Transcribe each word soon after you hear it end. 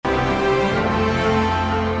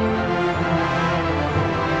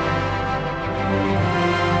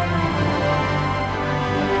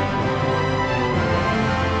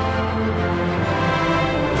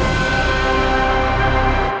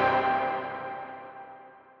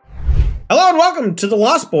Hello and welcome to the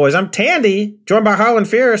Lost Boys. I'm Tandy, joined by Harlan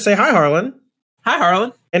Fear. Say hi, Harlan. Hi,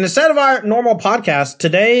 Harlan. And instead of our normal podcast,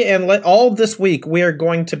 today and all this week, we are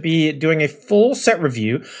going to be doing a full set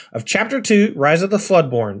review of Chapter 2, Rise of the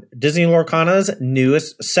Floodborn, Disney Lorcana's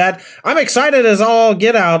newest set. I'm excited as all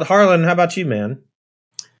get out. Harlan, how about you, man?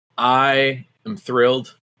 I am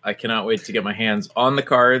thrilled. I cannot wait to get my hands on the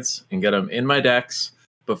cards and get them in my decks.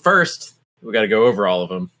 But first, we got to go over all of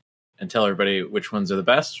them and tell everybody which ones are the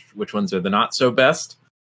best, which ones are the not so best,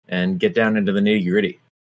 and get down into the nitty gritty.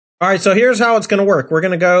 All right, so here's how it's going to work. We're going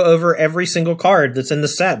to go over every single card that's in the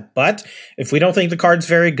set. But if we don't think the card's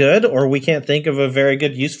very good or we can't think of a very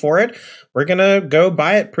good use for it, we're going to go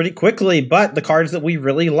buy it pretty quickly. But the cards that we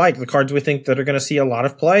really like, the cards we think that are going to see a lot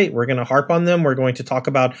of play, we're going to harp on them. We're going to talk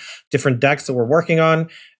about different decks that we're working on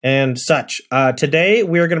and such. Today,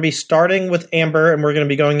 we are going to be starting with Amber, and we're going to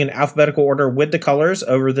be going in alphabetical order with the colors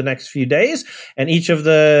over the next few days. And each of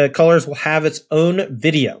the colors will have its own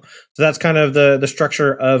video. So that's kind of the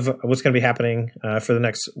structure of what's going to be happening for the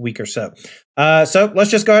next week or so. So let's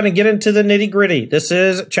just go ahead and get into the nitty gritty. This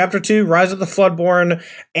is Chapter 2, Rise of the Floodborn,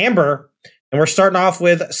 Amber. And we're starting off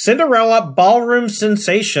with Cinderella Ballroom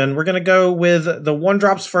Sensation. We're going to go with the one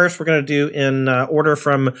drops first. We're going to do in order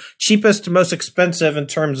from cheapest to most expensive in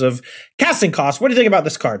terms of casting costs. What do you think about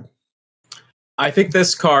this card? I think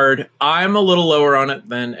this card, I'm a little lower on it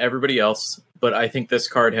than everybody else, but I think this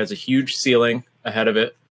card has a huge ceiling ahead of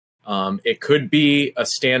it. It could be a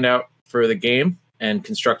standout for the game and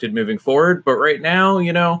constructed moving forward, but right now,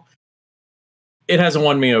 you know, it hasn't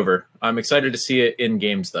won me over. I'm excited to see it in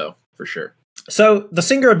games, though, for sure. So the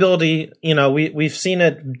singer ability, you know, we've seen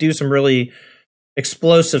it do some really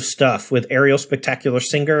explosive stuff with Ariel Spectacular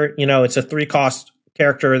Singer. You know, it's a 3-cost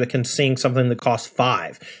character that can sing something that costs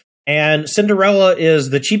 5. And Cinderella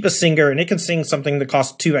is the cheapest singer, and it can sing something that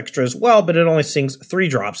costs 2 extra as well, but it only sings 3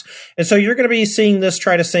 drops. And so you're going to be seeing this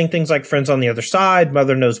try to sing things like Friends on the Other Side,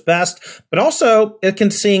 Mother Knows Best, but also it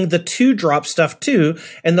can sing the 2-drop stuff too.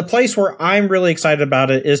 And the place where I'm really excited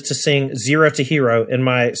about it is to sing Zero to Hero in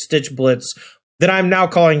my Stitch Blitz that I'm now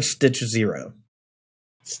calling Stitch Zero.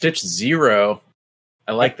 Stitch Zero?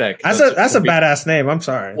 I like that. That's a badass name. I'm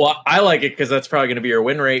sorry. Well, I like it because that's probably going to be your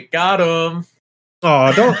win rate. Got him.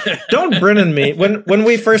 Oh, don't Brennan me. When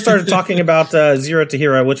we first started talking about Zero to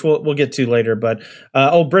Hero, which we'll get to later, but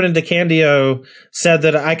Brennan DeCandio said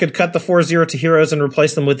that I could cut the 4 Zero to Heroes and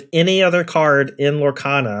replace them with any other card in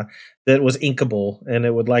Lorcana that was inkable, and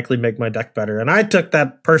it would likely make my deck better. And I took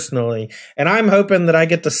that personally, and I'm hoping that I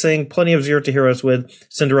get to sing plenty of Zero to Heroes with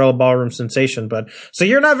Cinderella Ballroom Sensation. But so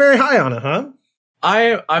you're not very high on it, huh?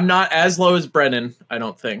 I'm not as low as Brennan, I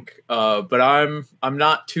don't think, but I'm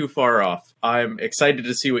not too far off. I'm excited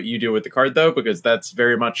to see what you do with the card, though, because that's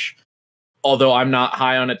very much, although I'm not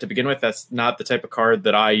high on it to begin with, that's not the type of card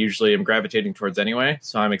that I usually am gravitating towards anyway.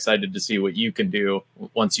 So I'm excited to see what you can do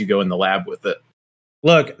once you go in the lab with it.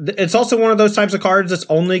 Look, it's also one of those types of cards that's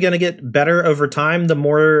only going to get better over time. The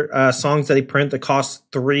more songs that they print that cost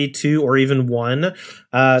 3, 2, or even 1,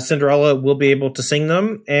 Cinderella will be able to sing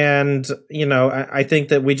them. And, you know, I think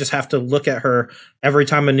that we just have to look at her every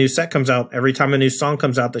time a new set comes out, every time a new song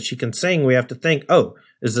comes out that she can sing. We have to think, oh,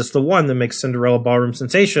 is this the one that makes Cinderella Ballroom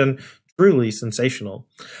Sensation truly sensational?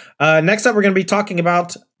 Next up, we're going to be talking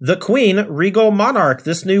about the Queen, Regal Monarch.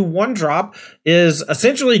 This new 1-drop is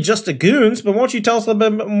essentially just a Goons, but won't you tell us a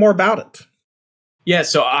little bit more about it? Yeah,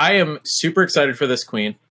 so I am super excited for this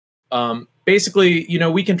Queen. Basically, you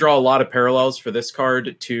know, we can draw a lot of parallels for this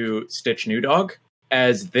card to Stitch New Dog,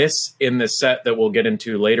 as this in the set that we'll get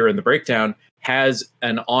into later in the breakdown has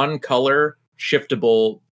an on-color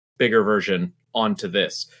shiftable bigger version onto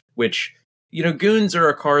this, which, you know, Goons are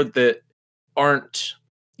a card that aren't,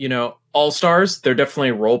 you know, all-stars. They're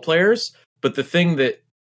definitely role players. But the thing that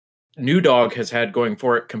New Dog has had going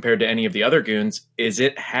for it compared to any of the other Goons is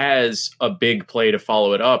it has a big play to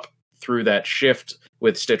follow it up through that shift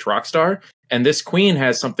with Stitch Rockstar. And this Queen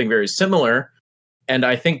has something very similar. And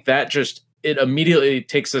I think that just, it immediately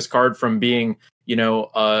takes this card from being, you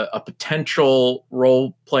know, a potential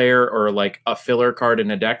role player or like a filler card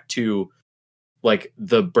in a deck to like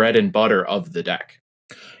the bread and butter of the deck.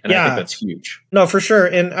 And I think that's huge. No, for sure.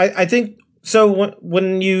 And I think, so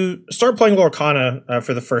when you start playing Lorcana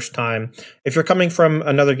for the first time, if you're coming from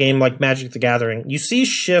another game like Magic the Gathering, you see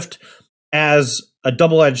Shift as a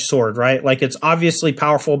double-edged sword, right? Like it's obviously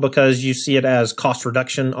powerful because you see it as cost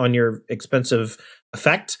reduction on your expensive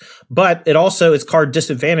effect, but it also is card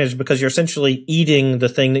disadvantage because you're essentially eating the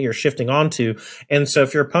thing that you're shifting onto. And so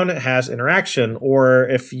if your opponent has interaction, or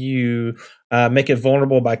if you make it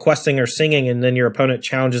vulnerable by questing or singing, and then your opponent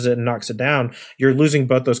challenges it and knocks it down, you're losing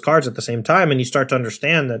both those cards at the same time, and you start to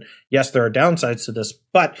understand that, yes, there are downsides to this.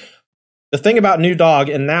 But the thing about New Dog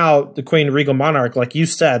and now the Queen Regal Monarch, like you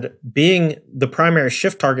said, being the primary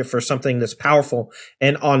shift target for something that's powerful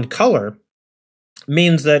and on color,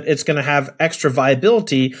 means that it's going to have extra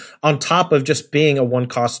viability on top of just being a one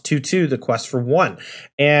cost 2/2, the quest for one.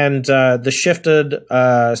 And the shifted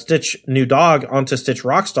Stitch New Dog onto Stitch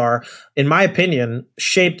Rockstar, in my opinion,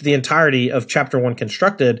 shaped the entirety of Chapter 1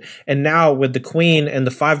 Constructed. And now with the Queen and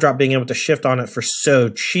the 5-drop being able to shift on it for so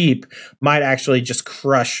cheap, might actually just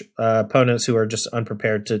crush opponents who are just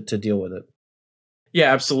unprepared to deal with it.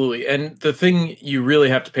 Yeah, absolutely. And the thing you really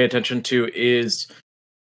have to pay attention to is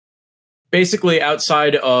basically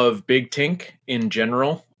outside of Big Tink in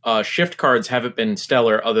general, shift cards haven't been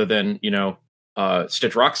stellar other than,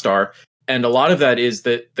 Stitch Rockstar. And a lot of that is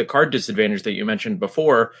that the card disadvantage that you mentioned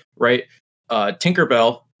before, right?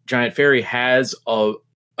 Tinkerbell, Giant Fairy, has a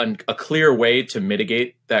clear way to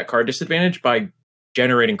mitigate that card disadvantage by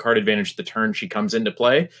generating card advantage the turn she comes into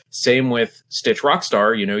play. Same with Stitch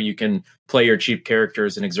Rockstar. You can play your cheap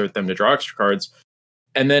characters and exert them to draw extra cards.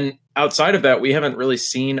 And then outside of that, we haven't really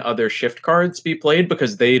seen other shift cards be played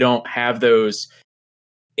because they don't have those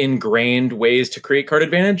ingrained ways to create card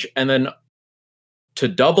advantage. And then to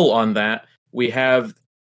double on that, we have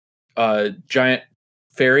Giant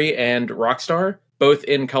Fairy and Rockstar, both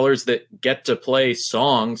in colors that get to play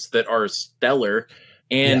songs that are stellar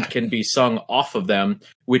and can be sung off of them,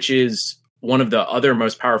 which is one of the other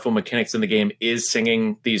most powerful mechanics in the game, is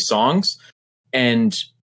singing these songs. And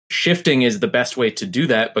shifting is the best way to do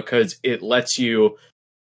that because it lets you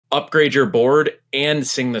upgrade your board and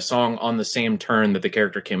sing the song on the same turn that the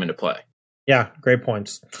character came into play. Yeah, great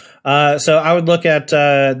points. So I would look at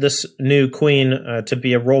this new Queen to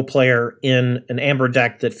be a role player in an Amber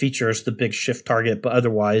deck that features the big shift target, but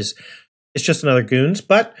otherwise it's just another Goons.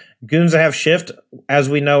 But Goons that have shift, as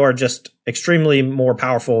we know, are just extremely more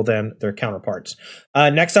powerful than their counterparts.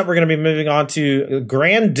 Next up, we're going to be moving on to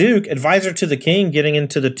Grand Duke, Advisor to the King, getting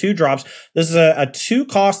into the 2-drops. This is a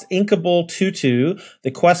 2-cost inkable 2/2,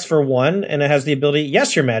 the quest for one, and it has the ability,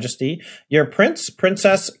 yes, Your Majesty, your Prince,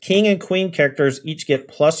 Princess, King, and Queen characters each get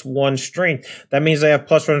 +1 strength. That means they have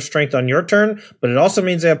 +1 strength on your turn, but it also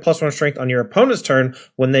means they have +1 strength on your opponent's turn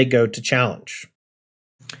when they go to challenge.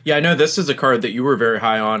 Yeah, I know this is a card that you were very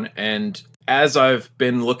high on, and as I've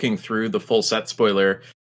been looking through the full set spoiler,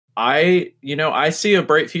 I see a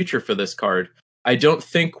bright future for this card. I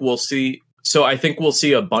think we'll see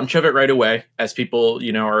a bunch of it right away as people,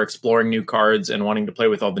 are exploring new cards and wanting to play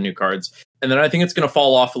with all the new cards. And then I think it's going to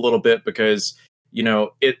fall off a little bit because,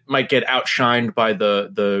 it might get outshined by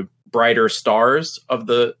the brighter stars of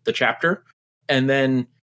the chapter. And then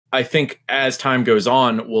I think as time goes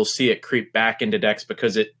on, we'll see it creep back into decks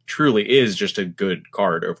because it truly is just a good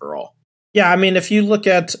card overall. Yeah, I mean, if you look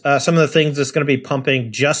at some of the things that's going to be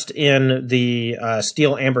pumping just in the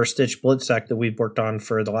Steel Amber Stitch Blitz deck that we've worked on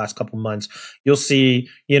for the last couple months, you'll see,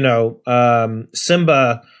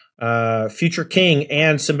 Simba, Future King,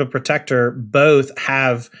 and Simba Protector both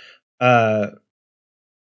have the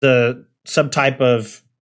subtype of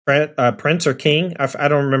Prince or King. I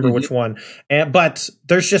don't remember which one. But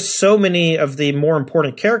there's just so many of the more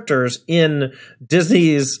important characters in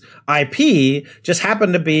Disney's IP just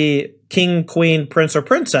happen to be King, Queen, Prince, or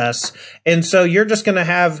Princess. And so you're just going to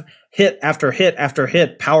have hit after hit after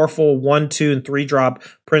hit, powerful 1, 2, and 3-drop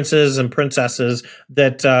princes and princesses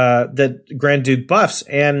that Grand Duke buffs,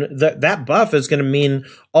 and that buff is going to mean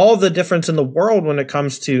all the difference in the world when it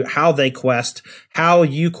comes to how they quest, how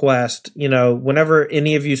you quest. Whenever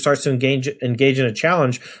any of you starts to engage in a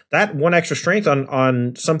challenge, that 1 extra strength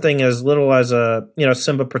on something as little as a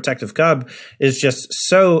Simba Protective Cub is just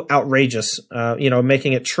so outrageous.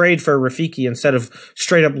 Making it trade for a Rafiki instead of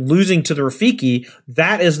straight up losing to the Rafiki.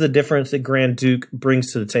 That is the difference that Grand Duke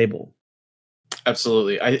brings to the table.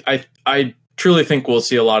 Absolutely. I truly think we'll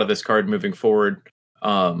see a lot of this card moving forward.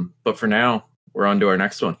 But for now, we're on to our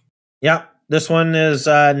next one. Yeah, this one is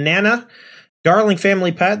Nana, Darling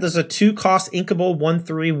Family Pet. This is a 2-cost inkable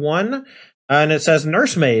 1/3/1. And it says,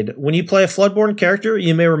 Nursemaid. When you play a Floodborn character,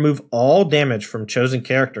 you may remove all damage from chosen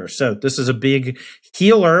character. So this is a big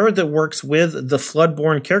healer that works with the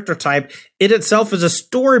Floodborn character type. It itself is a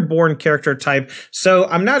Storyborn character type. So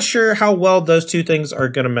I'm not sure how well those two things are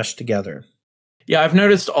going to mesh together. Yeah, I've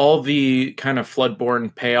noticed all the kind of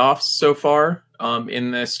Floodborn payoffs so far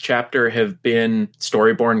in this chapter have been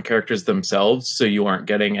Storyborn characters themselves, so you aren't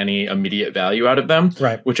getting any immediate value out of them,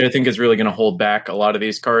 right? Which I think is really going to hold back a lot of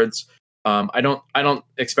these cards. I don't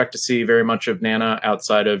expect to see very much of Nana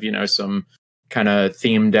outside of some kind of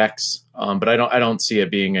theme decks But I don't see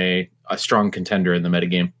it being a strong contender in the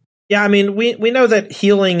metagame. Yeah, I mean, we know that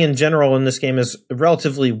healing in general in this game is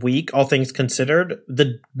relatively weak, all things considered.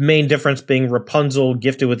 The main difference being Rapunzel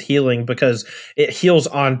gifted with healing because it heals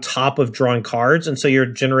on top of drawing cards, and so you're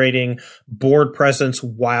generating board presence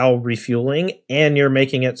while refueling, and you're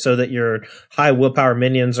making it so that your high willpower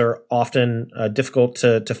minions are often difficult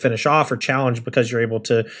to finish off or challenge because you're able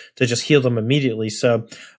to just heal them immediately. So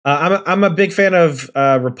I'm a big fan of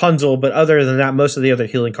Rapunzel, but other than that, most of the other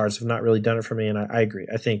healing cards have not really done it for me, and I agree.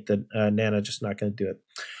 I think that Nana just not going to do it.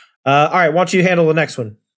 All right, why don't you handle the next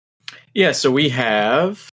one? Yeah, so we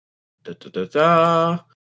have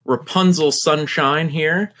Rapunzel Sunshine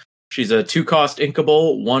here. She's a 2-cost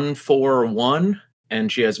inkable 1/4/1,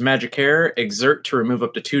 and she has magic hair. Exert to remove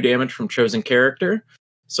up to 2 damage from chosen character.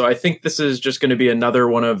 So I think this is just going to be another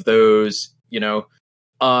one of those,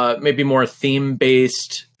 maybe more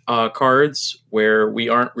theme-based cards where we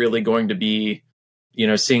aren't really going to be,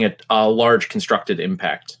 seeing a large constructed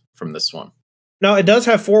impact from this one. No, it does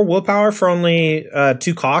have 4 willpower for only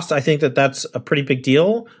 2 costs. I think that that's a pretty big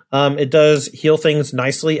deal. It does heal things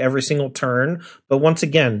nicely every single turn. But once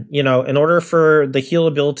again, in order for the heal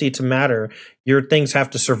ability to matter, your things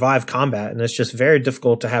have to survive combat. And it's just very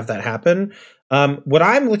difficult to have that happen. What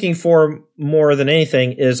I'm looking for more than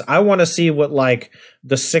anything is I want to see what like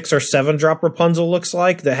the 6 or 7 drop Rapunzel looks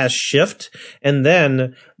like that has shift. And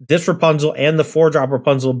then this Rapunzel and the 4 drop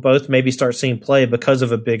Rapunzel both maybe start seeing play because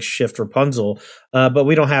of a big shift Rapunzel. But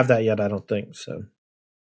we don't have that yet, I don't think. So,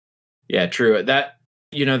 yeah, true. That,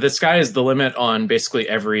 the sky is the limit on basically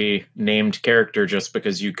every named character just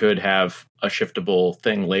because you could have a shiftable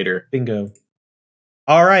thing later. Bingo.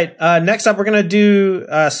 All right. Next up, we're going to do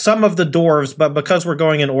some of the dwarves, but because we're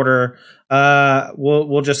going in order,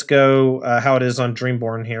 we'll just go how it is on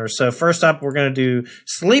Dreamborn here. So first up, we're going to do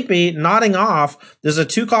Sleepy, Nodding Off. There's a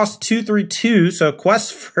 2-cost 2/3/2, so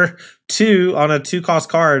quest for 2 on a 2-cost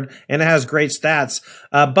card, and it has great stats.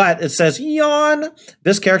 But it says Yawn.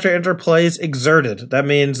 This character interplays Exerted. That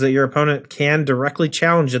means that your opponent can directly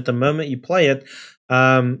challenge it the moment you play it.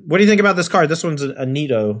 What do you think about this card? This one's a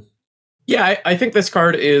neato. Yeah, I think this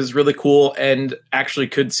card is really cool and actually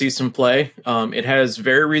could see some play. It has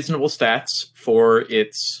very reasonable stats for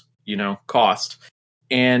its, cost.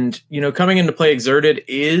 And, coming into play Exerted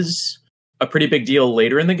is a pretty big deal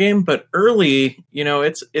later in the game, but early,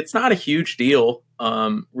 it's not a huge deal.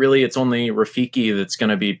 Really, it's only Rafiki that's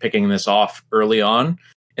going to be picking this off early on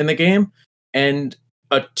in the game. And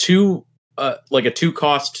a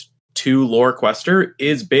 2-cost 2 lore quester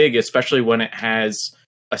is big, especially when it has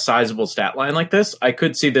a sizable stat line like this. I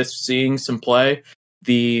could see this seeing some play.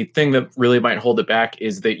 The thing that really might hold it back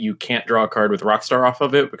is that you can't draw a card with Rockstar off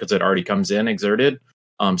of it because it already comes in exerted.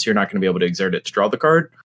 So you're not going to be able to exert it to draw the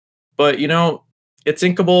card. But, it's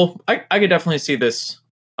inkable. I could definitely see this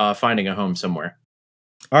finding a home somewhere.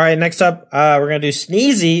 All right, next up, we're going to do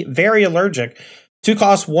Sneezy, Very Allergic.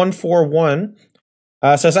 2-cost 1/4/1.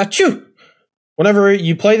 Says, Achoo! Whenever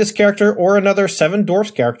you play this character or another 7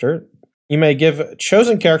 dwarfs character, you may give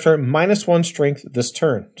chosen character -1 strength this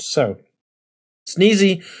turn. So,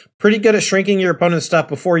 Sneezy, pretty good at shrinking your opponent's stuff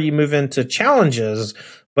before you move into challenges.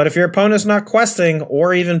 But if your opponent's not questing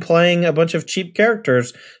or even playing a bunch of cheap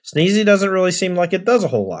characters, Sneezy doesn't really seem like it does a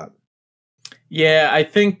whole lot. Yeah, I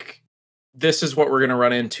think this is what we're going to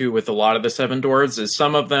run into with a lot of the 7 dwarves. Is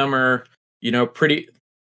some of them are, pretty.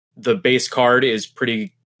 The base card is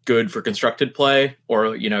pretty good for constructed play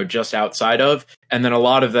or, just outside of. And then a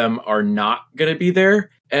lot of them are not going to be there.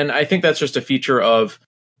 And I think that's just a feature of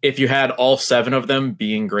if you had all 7 of them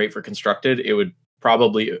being great for constructed, it would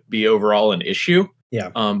probably be overall an issue. Yeah.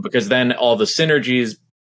 Because then all the synergies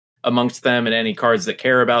amongst them and any cards that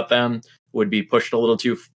care about them would be pushed a little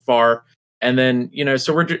too far. And then,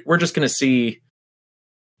 so we're just going to see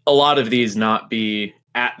a lot of these not be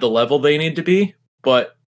at the level they need to be,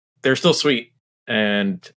 but they're still sweet.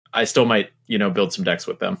 And I still might, build some decks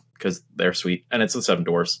with them because they're sweet. And it's the 7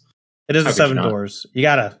 dwarves. It is the 7 dwarves. You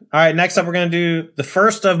gotta. All right, next up, we're going to do the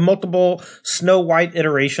first of multiple Snow White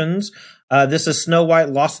iterations. This is Snow White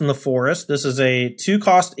Lost in the Forest. This is a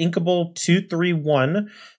 2-cost inkable 2/3/1.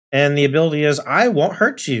 And the ability is, I won't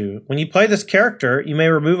hurt you. When you play this character, you may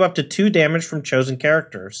remove up to 2 damage from chosen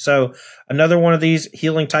characters. So another one of these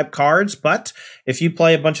healing type cards. But if you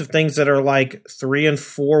play a bunch of things that are like 3 and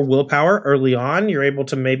 4 willpower early on, you're able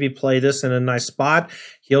to maybe play this in a nice spot,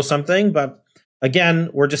 heal something. But again,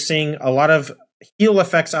 we're just seeing a lot of heal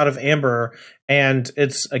effects out of Amber. And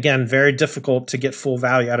it's, again, very difficult to get full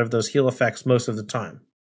value out of those heal effects most of the time.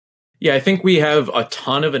 Yeah, I think we have a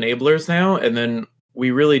ton of enablers now. And then we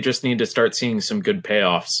really just need to start seeing some good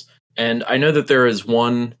payoffs. And I know that there is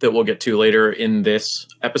one that we'll get to later in this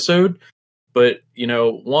episode, but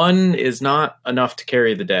one is not enough to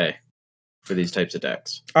carry the day for these types of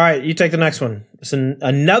decks. All right, you take the next one. It's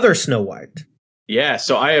another Snow White. Yeah,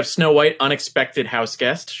 so I have Snow White, Unexpected House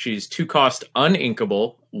Guest. She's 2-cost,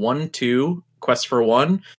 uninkable, 1/2, quest for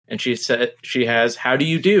 1, and she has How Do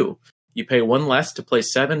You Do? You pay 1 less to play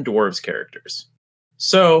 7 dwarves characters.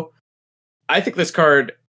 So I think this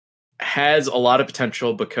card has a lot of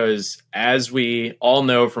potential because, as we all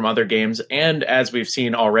know from other games, and as we've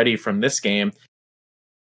seen already from this game,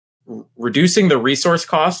 reducing the resource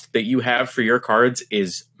cost that you have for your cards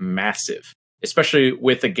is massive, especially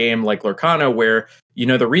with a game like Lorcana where,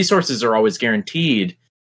 the resources are always guaranteed.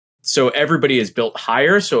 So everybody is built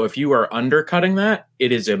higher. So if you are undercutting that,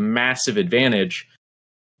 it is a massive advantage.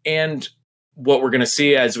 And what we're going to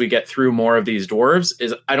see as we get through more of these dwarves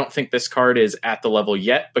is I don't think this card is at the level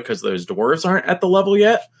yet because those dwarves aren't at the level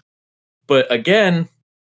yet. But again,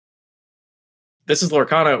 this is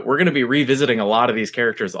Lorcana. We're going to be revisiting a lot of these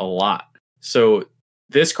characters a lot. So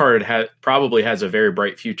this card probably has a very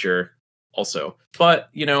bright future also, but,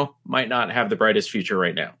 might not have the brightest future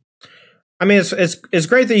right now. I mean, it's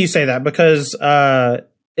great that you say that because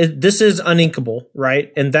this is uninkable,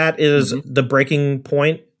 right? And that is the breaking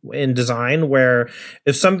point in design, where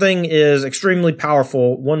if something is extremely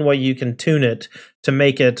powerful, one way you can tune it to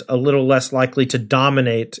make it a little less likely to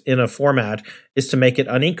dominate in a format is to make it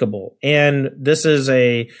uninkable. And this is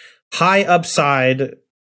a high upside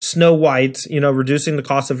Snow White, reducing the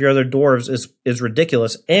cost of your other dwarves is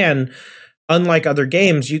ridiculous. And unlike other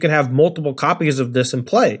games, you can have multiple copies of this in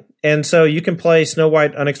play. And so you can play Snow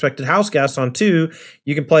White Unexpected House Guest on 2,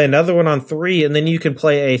 you can play another one on 3, and then you can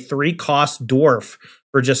play a 3-cost dwarf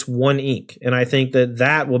for just 1 ink. And I think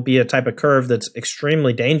that will be a type of curve that's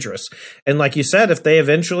extremely dangerous. And like you said, if they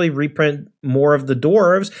eventually reprint more of the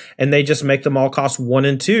dwarves and they just make them all cost 1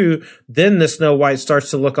 and 2, then the Snow White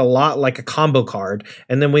starts to look a lot like a combo card.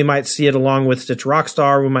 And then we might see it along with Stitch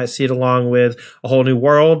Rockstar. We might see it along with A Whole New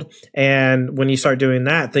World. And when you start doing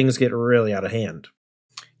that, things get really out of hand.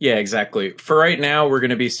 Yeah, exactly. For right now, we're going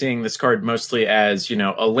to be seeing this card mostly as,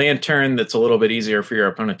 a lantern that's a little bit easier for your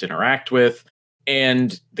opponent to interact with.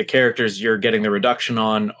 And the characters you're getting the reduction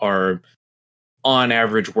on are on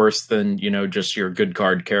average worse than, just your good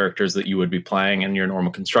card characters that you would be playing in your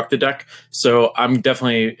normal constructed deck. So I'm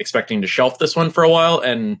definitely expecting to shelf this one for a while.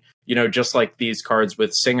 And, just like these cards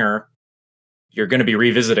with Singer, you're going to be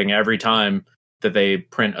revisiting every time that they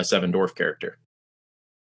print a 7 dwarf character.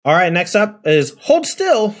 All right, next up is Hold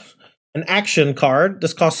Still, an action card.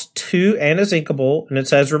 This costs 2 and is inkable, and it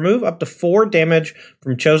says remove up to 4 damage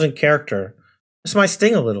from chosen character. This might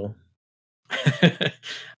sting a little.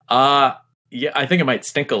 Yeah, I think it might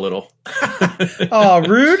stink a little. Oh,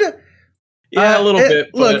 rude. Yeah, a little bit.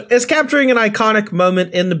 Look, it's capturing an iconic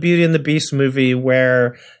moment in the Beauty and the Beast movie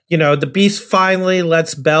where, the Beast finally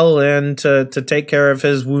lets Belle in to take care of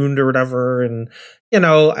his wound or whatever, and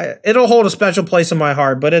it'll hold a special place in my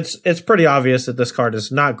heart, but it's pretty obvious that this card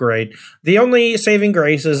is not great. The only saving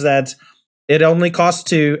grace is that it only costs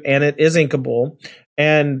 2 and it is inkable.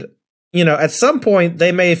 And, at some point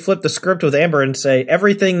they may flip the script with Amber and say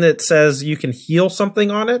everything that says you can heal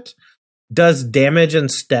something on it does damage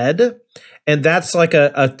instead. And that's like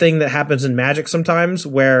a thing that happens in Magic sometimes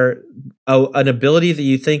where an ability that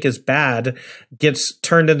you think is bad gets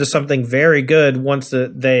turned into something very good once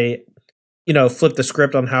they flip the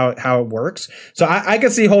script on how it works. So I can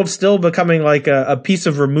see Hold Still becoming like a piece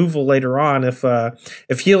of removal later on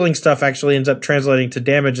if healing stuff actually ends up translating to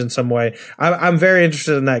damage in some way. I'm very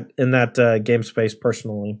interested in that game space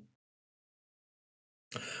personally.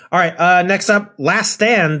 All right, next up, Last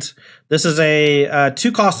Stand. This is a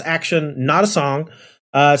 2-cost action, not a song.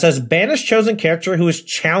 It says banish chosen character who is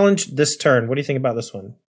challenged this turn. What do you think about this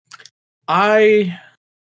one?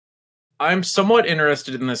 I'm somewhat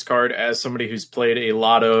interested in this card as somebody who's played a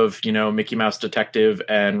lot of, Mickey Mouse Detective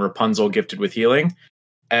and Rapunzel Gifted with Healing.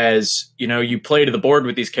 As, you play to the board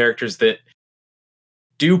with these characters that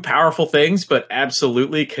do powerful things, but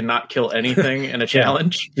absolutely cannot kill anything in a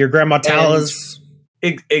challenge. Your Grandma Talas.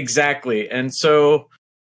 Exactly. And so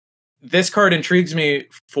this card intrigues me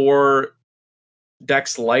for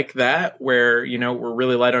decks like that, where, we're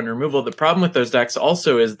really light on removal. The problem with those decks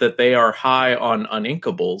also is that they are high on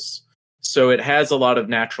uninkables. So it has a lot of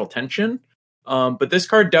natural tension. But this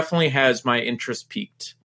card definitely has my interest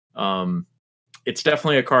peaked. It's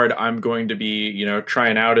definitely a card I'm going to be,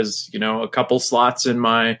 trying out as, a couple slots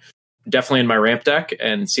definitely in my ramp deck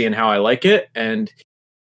and seeing how I like it. And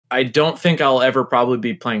I don't think I'll ever probably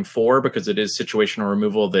be playing 4 because it is situational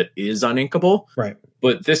removal that is uninkable. Right.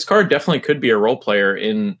 but this card definitely could be a role player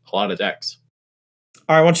in a lot of decks.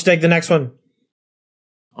 All right, why don't you take the next one?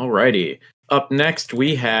 Alrighty. Up next,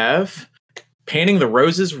 we have Painting the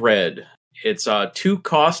Roses Red. It's a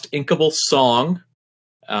 2-cost inkable song.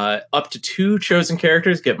 Up to 2 chosen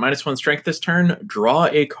characters get -1 strength this turn. Draw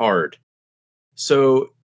a card.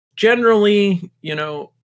 So generally,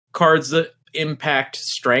 cards that impact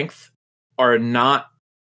strength are not,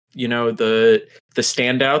 the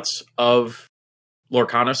standouts of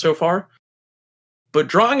Lorcana so far. But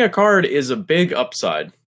drawing a card is a big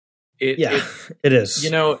upside. It is.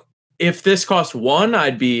 If this cost 1,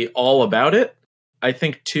 I'd be all about it. I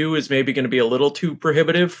think 2 is maybe going to be a little too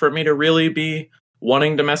prohibitive for me to really be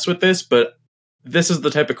wanting to mess with this, but this is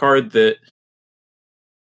the type of card that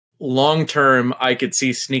long term I could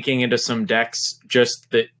see sneaking into some decks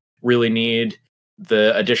just that really need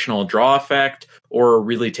the additional draw effect, or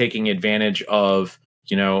really taking advantage of,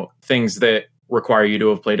 things that require you to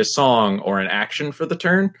have played a song or an action for the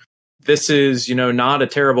turn. This is, not a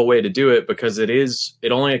terrible way to do it, because it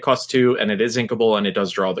only costs 2 and it is inkable and it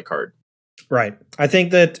does draw the card. Right. I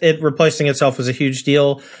think that it replacing itself is a huge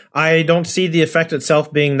deal. I don't see the effect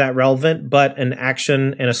itself being that relevant, but an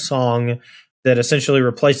action and a song that essentially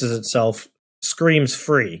replaces itself screams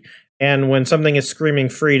free. And when something is screaming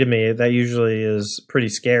free to me, that usually is pretty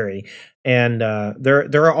scary. And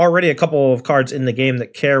there are already a couple of cards in the game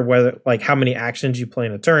that care how many actions you play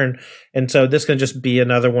in a turn. And so this can just be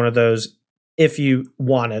another one of those. If you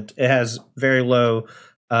want it, it has very low.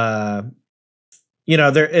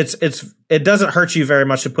 It doesn't hurt you very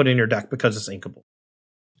much to put in your deck because it's inkable.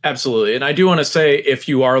 Absolutely. And I do want to say, if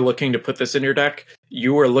you are looking to put this in your deck,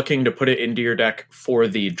 you are looking to put it into your deck for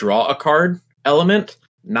the draw a card element,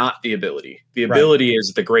 not the ability. The ability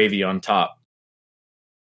is the gravy on top.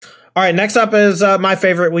 All right, next up is my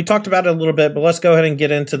favorite. We talked about it a little bit, but let's go ahead and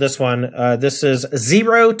get into this one. This is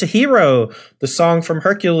Zero to Hero, the song from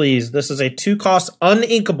Hercules. This is a 2-cost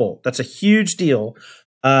uninkable. That's a huge deal.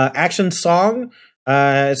 Action song.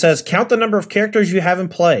 It says, count the number of characters you have in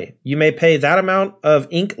play. You may pay that amount of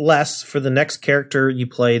ink less for the next character you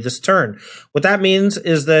play this turn. What that means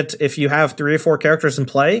is that if you have 3 or 4 characters in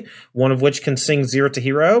play, one of which can sing Zero to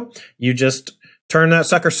Hero, you just turn that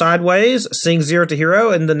sucker sideways, sing Zero to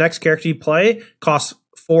Hero, and the next character you play costs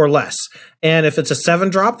 4 less. And if it's a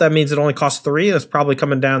 7-drop, that means it only costs 3. That's probably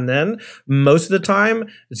coming down then. Most of the time,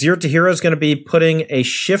 Zero to Hero is going to be putting a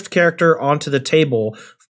shift character onto the table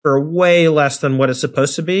for way less than what it's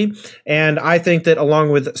supposed to be. And I think that along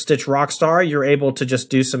with Stitch Rockstar, you're able to just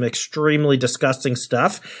do some extremely disgusting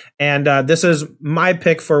stuff. And this is my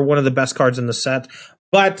pick for one of the best cards in the set.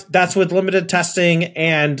 But that's with limited testing.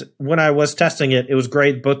 And when I was testing it, it was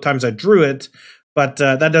great both times I drew it. But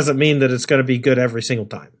that doesn't mean that it's going to be good every single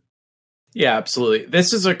time. Yeah, absolutely.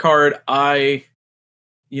 This is a card as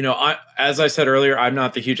I said earlier, I'm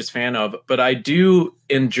not the hugest fan of, but I do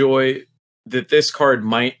enjoy that this card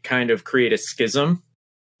might kind of create a schism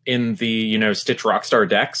in the, Stitch Rockstar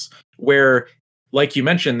decks, where, like you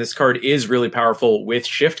mentioned, this card is really powerful with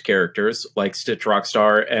shift characters like Stitch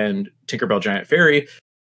Rockstar and Tinkerbell Giant Fairy,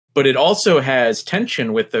 but it also has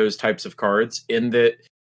tension with those types of cards in that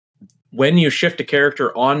when you shift a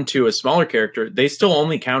character onto a smaller character, they still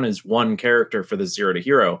only count as one character for the Zero to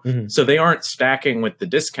Hero. Mm-hmm. So they aren't stacking with the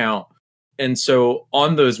discount. And so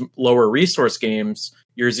on those lower resource games,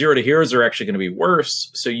 your Zero to Heroes are actually going to be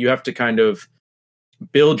worse. So you have to kind of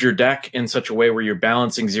build your deck in such a way where you're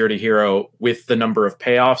balancing Zero to Hero with the number of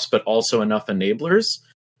payoffs, but also enough enablers.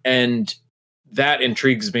 And that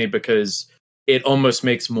intrigues me because it almost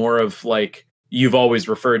makes more of, like, you've always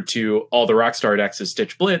referred to all the Rockstar decks as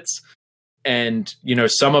Stitch Blitz. And,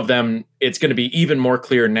 some of them, it's going to be even more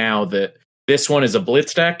clear now that this one is a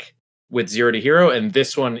Blitz deck with Zero to Hero, and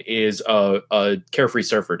this one is a Carefree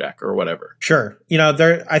Surfer deck or whatever. Sure.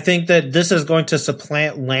 I think that this is going to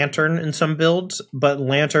supplant Lantern in some builds, but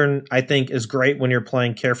Lantern, I think, is great when you're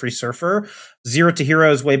playing Carefree Surfer. Zero to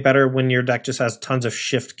Hero is way better when your deck just has tons of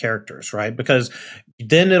shift characters, right? Because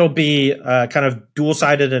then it'll be kind of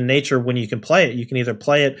dual-sided in nature when you can play it. You can either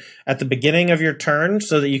play it at the beginning of your turn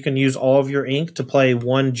so that you can use all of your ink to play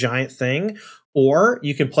one giant thing, or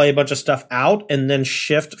you can play a bunch of stuff out and then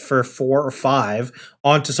shift for 4 or 5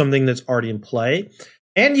 onto something that's already in play.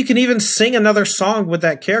 And you can even sing another song with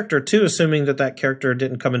that character too, assuming that character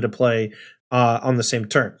didn't come into play on the same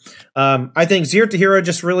turn. I think Zero to Hero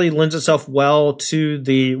just really lends itself well to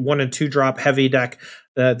the 1 and 2 drop heavy deck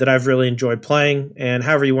that I've really enjoyed playing. And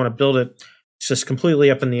however you want to build it, it's just completely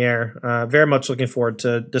up in the air. Very much looking forward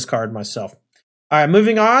to this card myself. All right,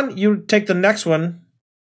 moving on. You take the next one.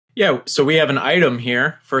 Yeah, so we have an item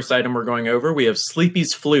here. First item we're going over. We have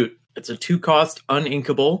Sleepy's Flute. It's a 2-cost,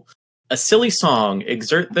 uninkable. A silly song.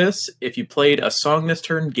 Exert this. If you played a song this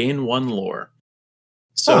turn, gain 1 lore.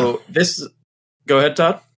 So this... Go ahead,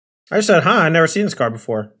 Todd. I just said, I never seen this card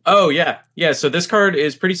before. Oh, yeah. Yeah, so this card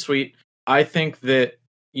is pretty sweet. I think that,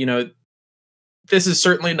 this is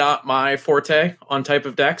certainly not my forte on type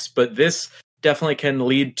of decks, but this definitely can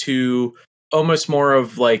lead to almost more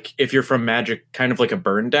of like, if you're from Magic, kind of like a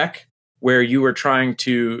burn deck, where you were trying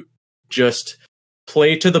to just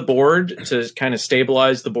play to the board to kind of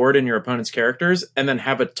stabilize the board and your opponent's characters, and then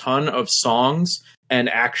have a ton of songs and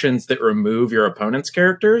actions that remove your opponent's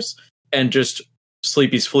characters, and just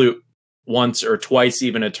Sleepy's Flute once or twice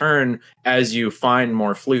even a turn as you find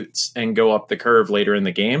more flutes and go up the curve later in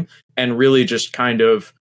the game, and really just kind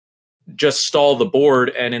of just stall the board,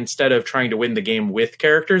 and instead of trying to win the game with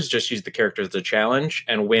characters, just use the characters as a challenge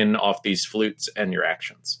and win off these flutes and your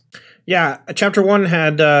actions. Yeah, Chapter 1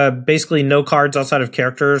 had basically no cards outside of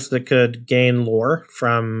characters that could gain lore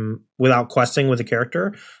from without questing with a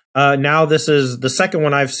character. Now this is the second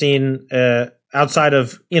one I've seen outside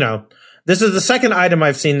of, this is the second item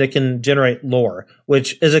I've seen that can generate lore,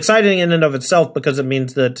 which is exciting in and of itself because it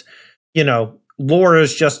means that, lore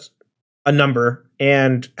is just a number,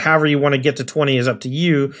 and however you want to get to 20 is up to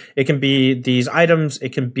you. It can be these items,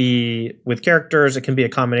 it can be with characters, it can be a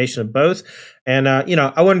combination of both. And,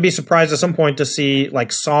 I wouldn't be surprised at some point to see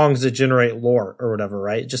like songs that generate lore or whatever,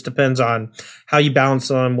 right? It just depends on how you balance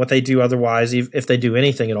them, what they do otherwise, if they do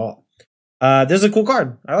anything at all. This is a cool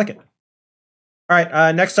card. I like it. All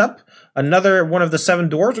right, next up, another one of the 7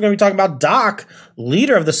 Dwarves. We're going to be talking about Doc,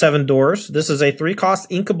 leader of the 7 Dwarves. This is a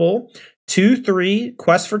 3-cost inkable, 2/3,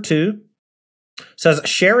 quest for 2. Says,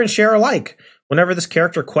 share and share alike. Whenever this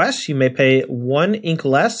character quests, you may pay 1 ink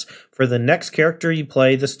less for the next character you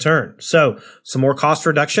play this turn. So, some more cost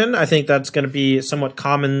reduction. I think that's going to be somewhat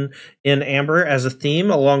common in Amber as a theme,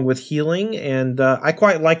 along with healing, and I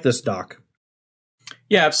quite like this, Doc.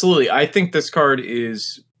 Yeah, absolutely. I think this card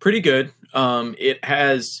is pretty good. It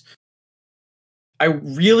has... I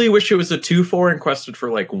really wish it was a 2/4 and quested for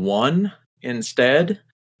like 1 instead.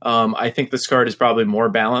 I think this card is probably more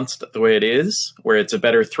balanced the way it is, where it's a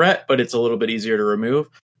better threat, but it's a little bit easier to remove.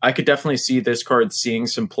 I could definitely see this card seeing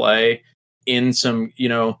some play in some,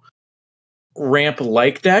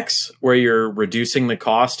 ramp-like decks where you're reducing the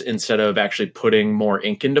cost instead of actually putting more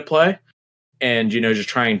ink into play, and, just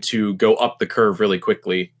trying to go up the curve really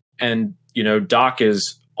quickly. And, Doc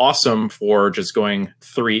is awesome for just going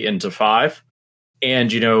 3 into 5 and,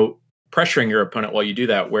 pressuring your opponent while you do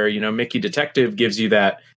that, where, Mickey Detective gives you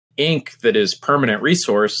that ink that is permanent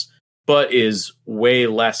resource, but is way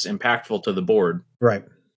less impactful to the board. Right.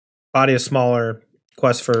 Body is smaller,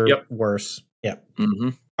 quest for worse. Yep. Mm-hmm.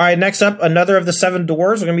 All right, next up, another of the 7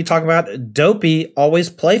 Dwarves. We're going to be talking about Dopey, Always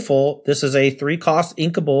Playful. This is a 3-cost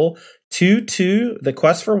inkable, 2/2, the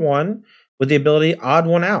quest for 1, with the ability Odd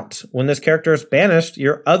One Out. When this character is banished,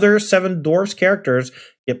 your other 7 Dwarves characters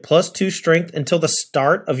get +2 strength until the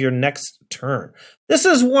start of your next turn. This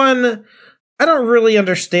is one... I don't really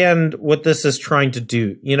understand what this is trying to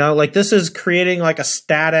do. This is creating like a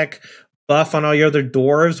static buff on all your other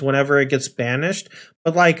dwarves whenever it gets banished.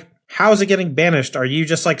 But how is it getting banished? Are you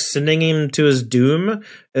just sending him to his doom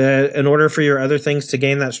in order for your other things to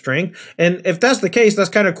gain that strength? And if that's the case, that's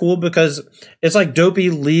kind of cool because it's like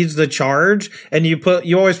Dopey leads the charge, and you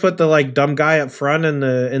always put the dumb guy up front in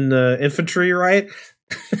the infantry, right?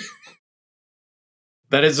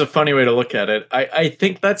 That is a funny way to look at it. I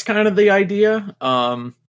think that's kind of the idea.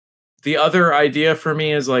 The other idea for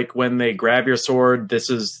me is when they grab your sword, this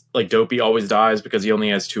is Dopey always dies because he only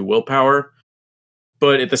has 2 willpower.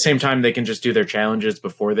 But at the same time, they can just do their challenges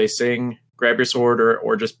before they sing grab your sword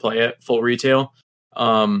or just play it full retail.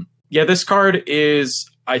 This card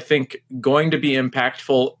is, I think, going to be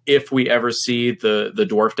impactful if we ever see the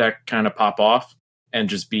dwarf deck kind of pop off and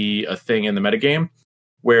just be a thing in the metagame,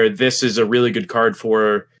 where this is a really good card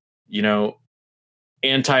for,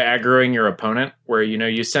 anti-aggroing your opponent, where,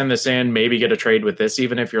 you send this in, maybe get a trade with this,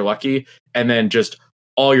 even if you're lucky, and then just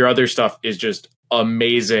all your other stuff is just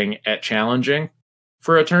amazing at challenging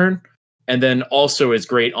for a turn, and then also is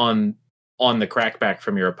great on the crackback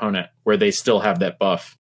from your opponent, where they still have that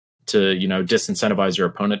buff to, disincentivize your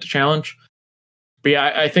opponent to challenge. But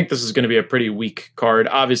yeah, I think this is going to be a pretty weak card,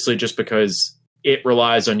 obviously, just because it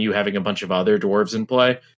relies on you having a bunch of other dwarves in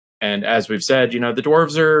play. And as we've said, the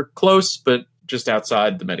dwarves are close, but just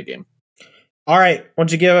outside the metagame. All right. Why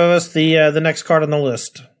don't you give us the next card on the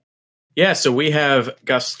list? Yeah, so we have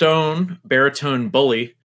Gaston, Baritone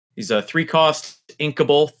Bully. He's a 3-cost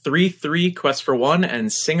inkable, 3/3, quest for 1,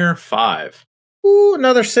 and Singer 5. Ooh,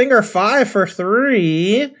 another Singer 5 for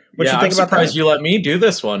 3. What you Yeah, I'm think about surprised that? you let me do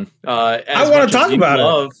this one. I want to talk about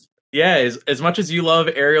it. Yeah, as much as you love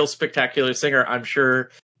Ariel Spectacular Singer, I'm sure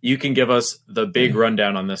you can give us the big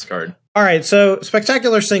rundown on this card. All right, so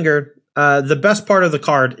Spectacular Singer, the best part of the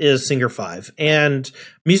card is Singer 5. And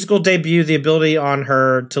musical debut, the ability on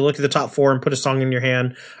her to look at the top 4 and put a song in your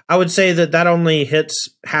hand, I would say that that only hits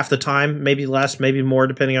half the time, maybe less, maybe more,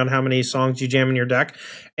 depending on how many songs you jam in your deck.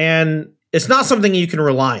 And it's not something you can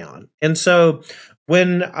rely on. And so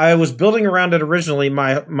when I was building around it originally,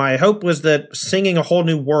 my hope was that singing A Whole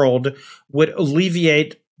New World would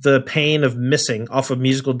alleviate the pain of missing off of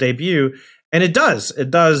musical debut. And it does. It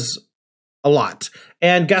does a lot.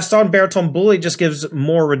 And Gaston Baritone Bully just gives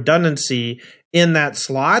more redundancy in that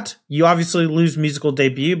slot. You obviously lose musical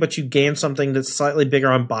debut, but you gain something that's slightly bigger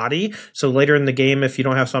on body. So later in the game, if you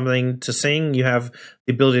don't have something to sing, you have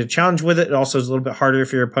the ability to challenge with it. It also is a little bit harder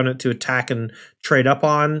for your opponent to attack and trade up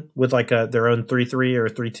on with like their own 3/3 or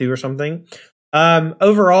 3/2 or something.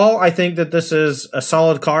 Overall, I think that this is a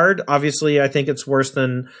solid card. Obviously, I think it's worse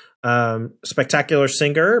than Spectacular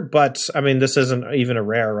Singer, but I mean, this isn't even a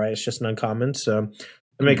rare, right? It's just an uncommon, so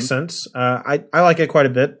it makes sense. I like it quite a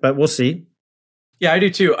bit, but we'll see. Yeah, I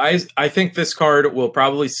do too. I think this card will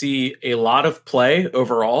probably see a lot of play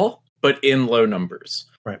overall, but in low numbers.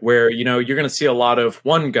 Right. Where, you're going to see a lot of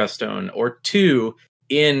 1 Gaston or 2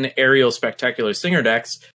 in Ariel Spectacular Singer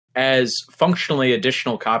decks as functionally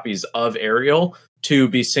additional copies of Ariel to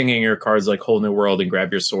be singing your cards like Whole New World and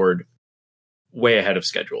Grab Your Sword way ahead of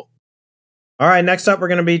schedule. All right, next up, we're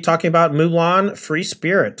going to be talking about Mulan Free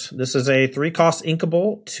Spirit. This is a 3-cost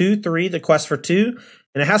inkable, 2/3 that quests for 2,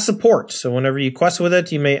 and it has support. So whenever you quest with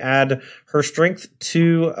it, you may add her strength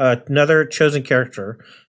to another chosen character.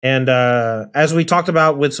 And as we talked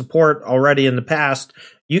about with support already in the past,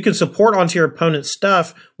 you can support onto your opponent's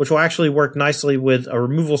stuff, which will actually work nicely with a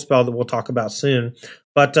removal spell that we'll talk about soon.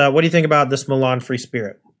 But what do you think about this Mulan Free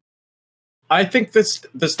Spirit? I think the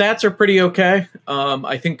stats are pretty okay.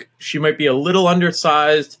 I think she might be a little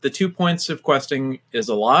undersized. The 2 points of questing is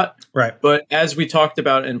a lot. Right. But as we talked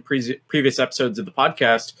about in previous episodes of the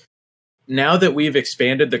podcast, now that we've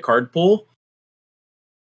expanded the card pool,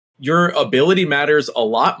 your ability matters a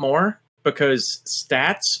lot more because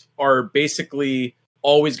stats are basically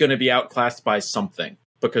always going to be outclassed by something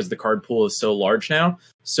because the card pool is so large now.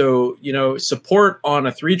 So, support on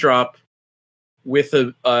a 3-drop with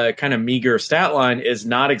a kind of meager stat line is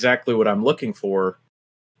not exactly what I'm looking for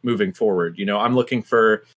moving forward. I'm looking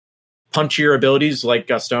for punchier abilities like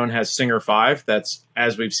Gaston has Singer 5. That's,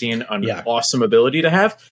 as we've seen, an awesome ability to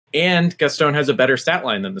have. And Gaston has a better stat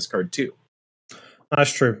line than this card, too.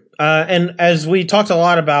 That's true. And as we talked a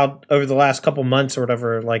lot about over the last couple months or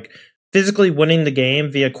whatever, like physically winning the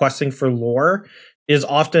game via questing for lore is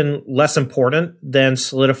often less important than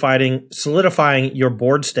solidifying your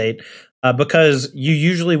board state. Because you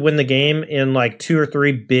usually win the game in like 2 or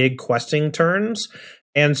 3 big questing turns.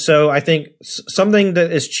 And so I think something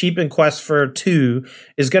that is cheap in quest for 2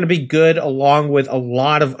 is going to be good along with a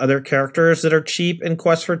lot of other characters that are cheap in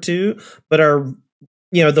quest for 2, but are,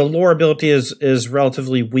 the lore ability is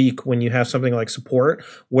relatively weak when you have something like support,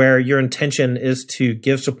 where your intention is to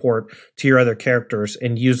give support to your other characters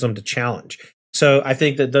and use them to challenge. So I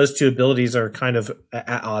think that those 2 abilities are kind of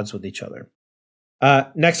at odds with each other.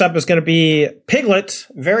 Next up is going to be Piglet,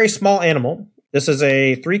 very small animal. This is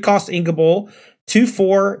a 3-cost inkable,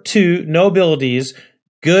 2/4/2, no abilities,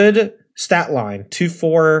 good stat line,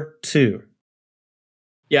 2/4/2.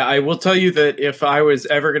 Yeah, I will tell you that if I was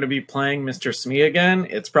ever going to be playing Mr. Smee again,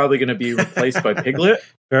 it's probably going to be replaced by Piglet.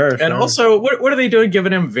 Sure. Also, what are they doing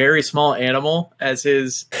giving him very small animal as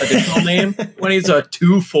his additional name when he's a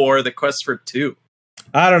 2/4 that quests for 2?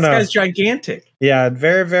 I don't know. This guy's gigantic. Yeah,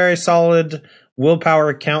 very, very solid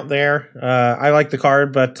willpower count there. I like the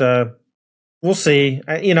card, but we'll see.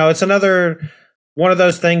 It's another one of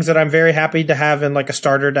those things that I'm very happy to have in like a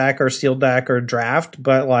starter deck or sealed deck or draft,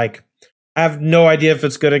 but like I have no idea if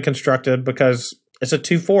it's good and constructed because it's a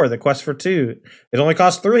 2/4 that quests for 2. It only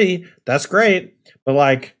costs 3. That's great, but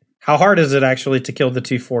like how hard is it actually to kill the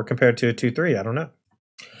 2/4 compared to a 2/3? I don't know.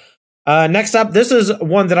 Next up, this is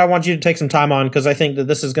one that I want you to take some time on because I think that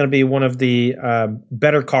this is going to be one of the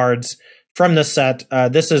better cards from this set.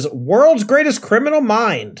 This is World's Greatest Criminal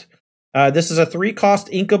Mind. This is a 3-cost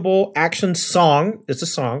inkable action song. It's a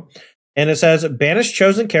song. And it says, banish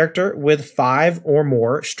chosen character with 5 or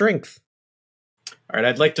more strength. All right,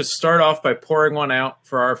 I'd like to start off by pouring one out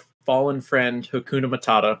for our fallen friend, Hakuna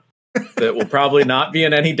Matata, that will probably not be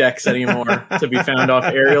in any decks anymore to be found off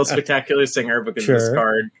Ariel Spectacular Singer because this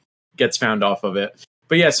card gets found off of it.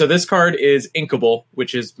 But yeah, so this card is inkable,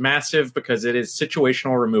 which is massive because it is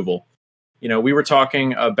situational removal. We were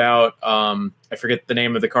talking about I forget the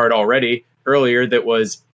name of the card already earlier that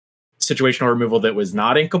was situational removal that was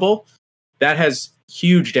not inkable. That has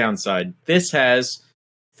huge downside. This has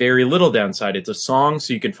very little downside. It's a song,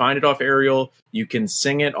 so you can find it off aerial. You can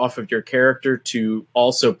sing it off of your character to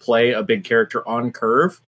also play a big character on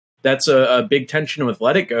curve. That's a big tension with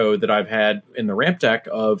Let It Go that I've had in the ramp deck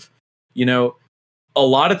of, a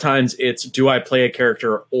lot of times it's, do I play a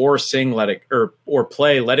character or sing or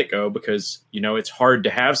play Let It Go, because it's hard to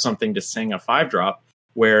have something to sing a 5-drop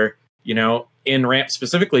where in ramp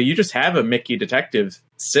specifically you just have a Mickey detective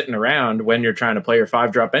sitting around when you're trying to play your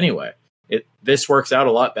 5-drop anyway. This works out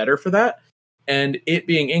a lot better for that, and it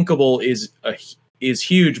being inkable is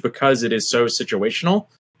huge because it is so situational.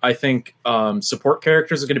 I think support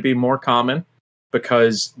characters are going to be more common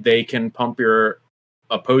because they can pump your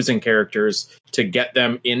opposing characters to get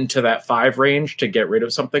them into that 5 range to get rid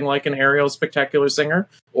of something like an Aerial Spectacular Singer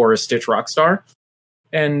or a Stitch Rockstar.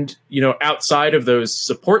 And, outside of those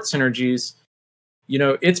support synergies,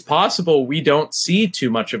 it's possible we don't see too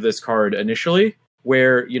much of this card initially,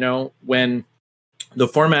 where, when the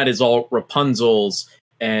format is all Rapunzels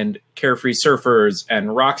and Carefree Surfers and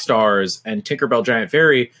Rockstars and Tinkerbell Giant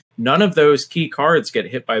Fairy, none of those key cards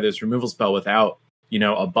get hit by this removal spell without,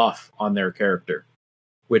 a buff on their character.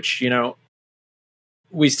 Which,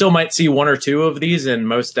 we still might see 1 or 2 of these in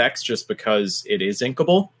most decks just because it is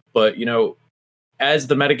inkable. But, as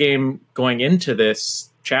the metagame going into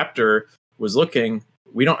this chapter was looking,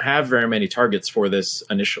 we don't have very many targets for this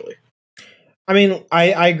initially. I mean,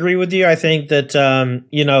 I agree with you. I think that,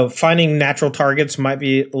 finding natural targets might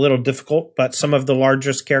be a little difficult, but some of the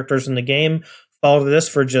largest characters in the game fall to this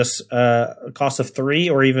for just a cost of 3,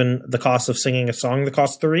 or even the cost of singing a song that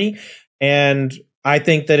costs 3. And I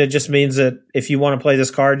think that it just means that if you want to play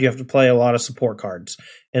this card, you have to play a lot of support cards.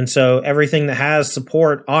 And so everything that has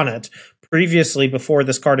support on it previously, before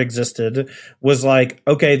this card existed, was like,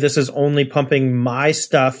 okay, this is only pumping my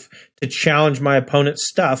stuff to challenge my opponent's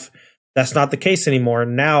stuff. That's not the case anymore.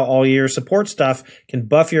 Now all your support stuff can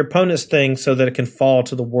buff your opponent's thing so that it can fall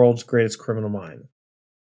to the world's greatest criminal mind.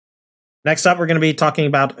 Next up, we're going to be talking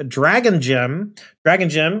about Dragon Gem. Dragon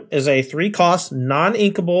Gem is a 3-cost,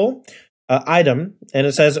 non-inkable item, and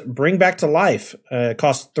it says bring back to life. It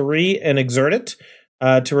costs 3 and exert it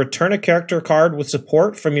to return a character card with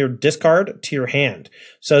support from your discard to your hand.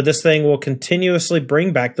 So this thing will continuously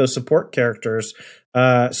bring back those support characters.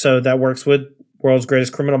 So that works with World's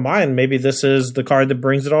Greatest Criminal Mind. Maybe this is the card that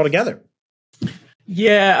brings it all together.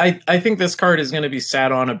 Yeah, I think this card is going to be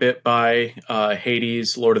sat on a bit by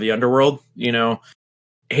Hades, Lord of the Underworld.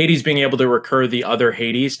 Hades being able to recur the other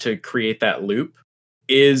Hades to create that loop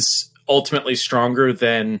is ultimately stronger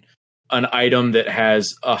than an item that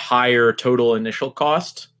has a higher total initial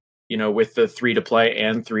cost, with the 3 to play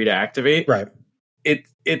and 3 to activate. Right.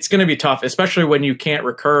 It's going to be tough, especially when you can't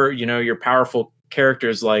recur, your powerful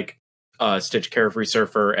characters like Stitch Carefree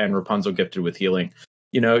Surfer and Rapunzel Gifted with Healing.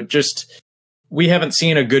 We haven't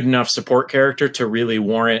seen a good enough support character to really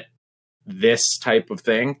warrant this type of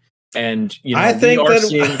thing. And I think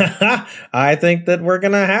that we're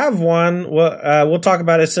gonna have one. We'll talk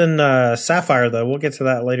about it. It's in Sapphire, though. We'll get to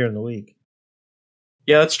that later in the week.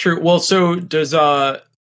 Yeah, that's true. Well, so does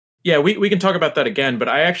we can talk about that again, but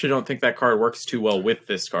I actually don't think that card works too well with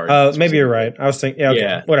this card. Maybe you're right. I was thinking,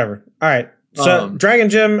 okay, whatever. All right. So Dragon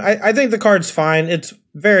Gem, I think the card's fine. It's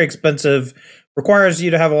very expensive. Requires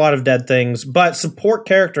you to have a lot of dead things, but support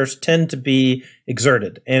characters tend to be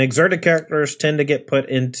exerted, and exerted characters tend to get put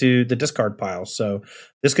into the discard pile. So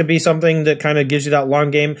this could be something that kind of gives you that long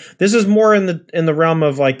game. This is more in the realm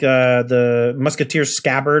of like the Musketeer's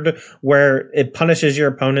Scabbard, where it punishes your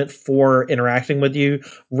opponent for interacting with you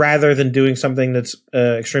rather than doing something that's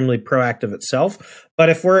extremely proactive itself. But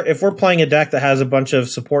if we're playing a deck that has a bunch of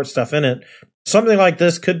support stuff in it, something like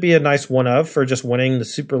this could be a nice one-of for just winning the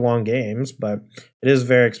super long games, but it is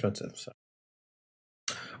very expensive. So.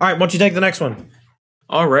 All right, why don't you take the next one?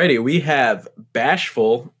 Alrighty, we have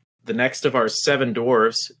Bashful, the next of our 7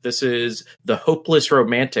 dwarves. This is the Hopeless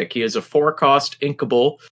Romantic. He is a 4-cost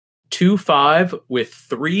inkable, 2/5 with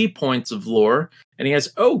 3 points of lore, and he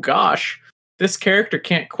has, oh gosh, this character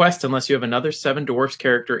can't quest unless you have another 7 dwarves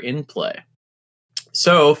character in play.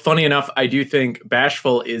 So, funny enough, I do think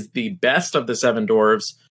Bashful is the best of the 7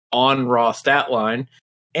 dwarves on raw stat line,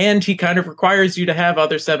 and he kind of requires you to have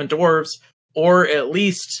other 7 dwarves, or at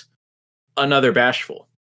least another Bashful.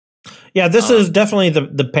 Yeah, this is definitely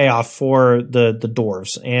the payoff for the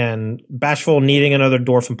dwarves, and Bashful needing another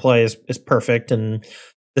dwarf in play is perfect, and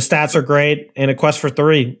the stats are great, and a quest for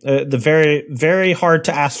 3. The very, very hard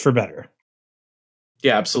to ask for better.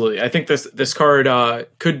 Yeah, absolutely. I think this card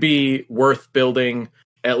could be worth building,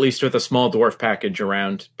 at least with a small dwarf package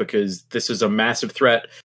around, because this is a massive threat,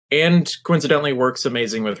 and coincidentally works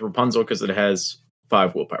amazing with Rapunzel because it has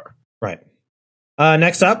 5 willpower. Right.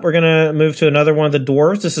 Next up, we're going to move to another one of the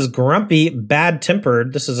dwarves. This is Grumpy, Bad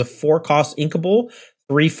Tempered. This is a 4-cost inkable,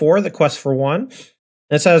 3/4 that quests for 1. And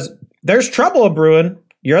it says, there's trouble a-brewing.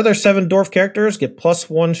 Your other 7 dwarf characters get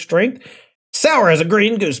 +1 strength. Sour as a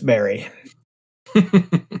green gooseberry.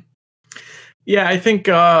 Yeah, I think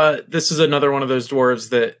this is another one of those dwarves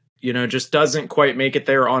that, just doesn't quite make it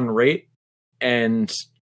there on rate. And,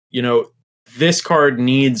 this card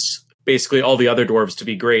needs basically all the other dwarves to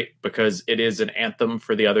be great because it is an anthem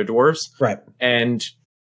for the other dwarves. Right. And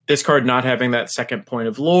this card not having that second point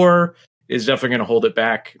of lore is definitely going to hold it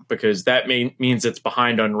back because that means it's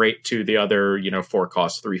behind on rate to the other,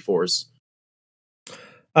 4-cost 3/4s.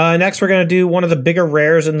 Next, we're going to do one of the bigger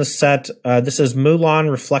rares in the set. This is Mulan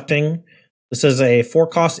Reflecting. This is a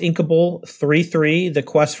 4-cost inkable, 3/3. The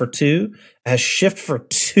quest for 2 has shift for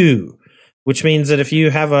 2, which means that if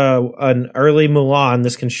you have an early Mulan,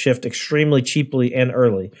 this can shift extremely cheaply and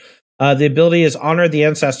early. The ability is Honor the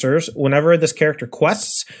Ancestors. Whenever this character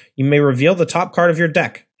quests, you may reveal the top card of your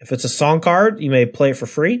deck. If it's a song card, you may play it for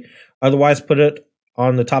free. Otherwise, put it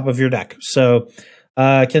on the top of your deck. So,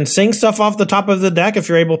 can sing stuff off the top of the deck if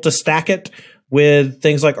you're able to stack it with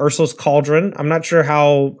things like Ursula's Cauldron. I'm not sure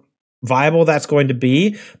how viable that's going to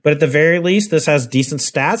be, but at the very least, this has decent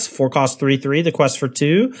stats. 4-cost 3/3, the quest for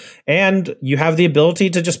 2, and you have the ability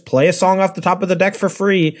to just play a song off the top of the deck for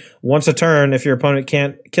free once a turn if your opponent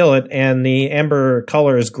can't kill it. And the amber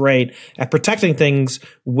color is great at protecting things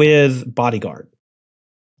with Bodyguard.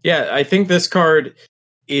 Yeah, I think this card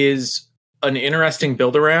is an interesting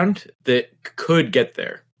build around that could get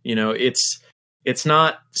there. It's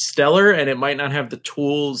not stellar and it might not have the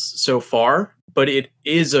tools so far, but it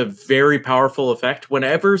is a very powerful effect.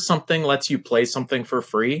 Whenever something lets you play something for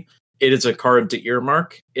free, it is a card to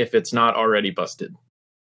earmark if it's not already busted.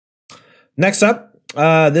 Next up,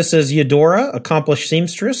 this is Eudora, Accomplished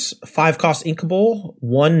Seamstress, 5-cost inkable,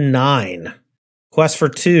 1/9. Quest for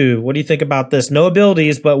 2. What do you think about this? No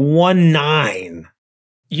abilities, but 1/9.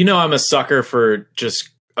 I'm a sucker for just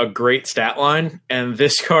a great stat line, and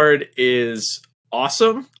this card is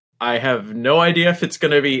awesome. I have no idea if it's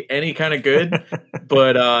going to be any kind of good,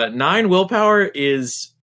 but 9 willpower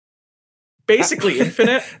is basically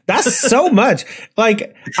infinite. That's so much. I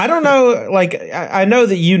don't know. I know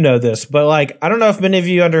that you know this, but I don't know if many of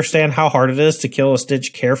you understand how hard it is to kill a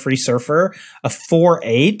Stitch Carefree Surfer, a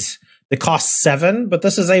 4/8 that costs 7, but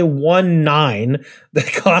this is a 1/9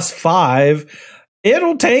 that costs 5.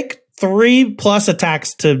 It'll take 3+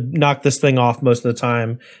 attacks to knock this thing off most of the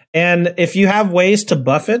time. And if you have ways to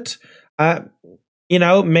buff it,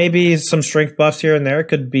 maybe some strength buffs here and there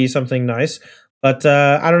could be something nice. But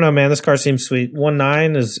I don't know, man. This card seems sweet.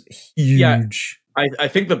 1/9 is huge. Yeah, I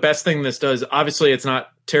think the best thing this does, obviously it's not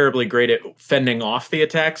terribly great at fending off the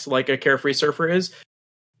attacks like a Carefree Surfer is,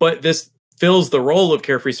 but this fills the role of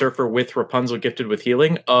Carefree Surfer with Rapunzel Gifted with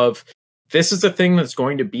Healing of this is a thing that's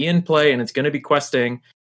going to be in play and it's going to be questing.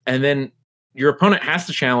 And then your opponent has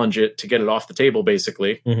to challenge it to get it off the table,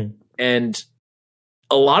 basically. Mm-hmm. And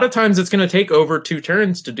a lot of times it's going to take over 2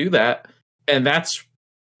 turns to do that. And that's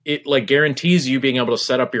it, guarantees you being able to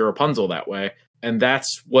set up your Rapunzel that way. And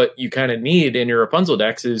that's what you kind of need in your Rapunzel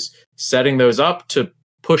decks is setting those up to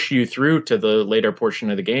push you through to the later portion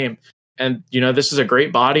of the game. And, this is a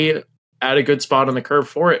great body at a good spot on the curve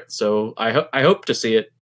for it. So I hope to see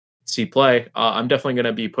play. I'm definitely going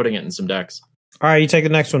to be putting it in some decks. All right, you take the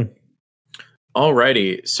next one.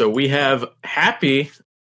 Alrighty, so we have Happy,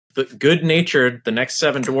 the good-natured, the next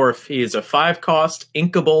 7 dwarf. He is a 5-cost,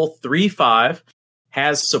 inkable, 3/5,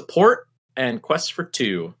 has support and quest for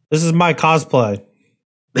 2. This is my cosplay.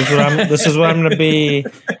 This is what I'm going to be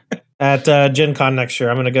at Gen Con next year.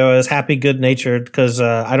 I'm going to go as Happy, good-natured because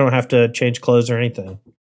I don't have to change clothes or anything.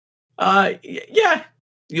 Yeah.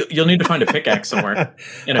 You'll need to find a pickaxe somewhere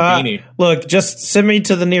and a beanie. Look, just send me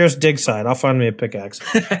to the nearest dig site. I'll find me a pickaxe.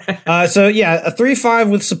 So yeah, a 3/5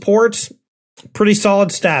 with support, pretty solid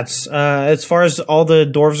stats. As far as all the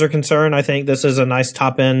dwarves are concerned, I think this is a nice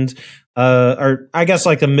top end, or I guess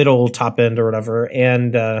a middle top end or whatever.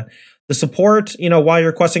 And the support, while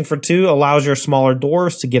you're questing for 2, allows your smaller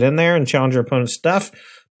dwarves to get in there and challenge your opponent's stuff.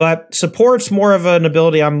 But support's more of an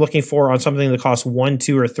ability I'm looking for on something that costs 1,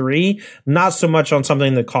 2, or 3, not so much on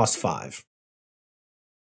something that costs 5.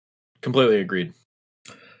 Completely agreed.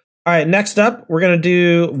 All right, next up, we're going to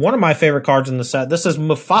do one of my favorite cards in the set. This is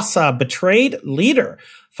Mufasa, Betrayed Leader.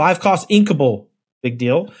 5-cost inkable. Big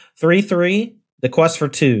deal. 3/3, the quest for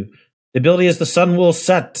 2. The ability is the sun will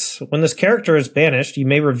set. When this character is banished, you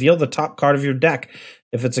may reveal the top card of your deck.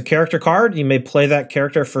 If it's a character card, you may play that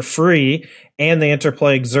character for free, and the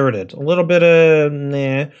interplay exerted. A little bit of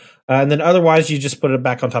nah. And then otherwise, you just put it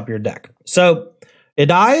back on top of your deck. So it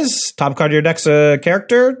dies. Top card of your deck's a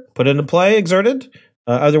character. Put it into play, exerted.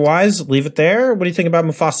 Otherwise, leave it there. What do you think about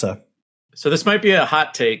Mufasa? So this might be a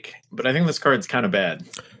hot take, but I think this card's kind of bad.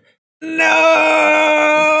 No!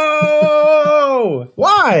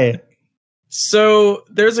 Why? So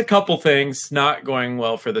there's a couple things not going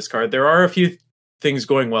well for this card. There are a few things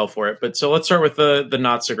going well for it, but so let's start with the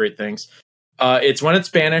not so great things. It's when it's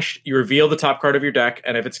banished, you reveal the top card of your deck,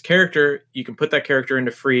 and if it's a character, you can put that character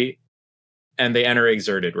into free, and they enter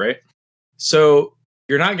exerted, right? So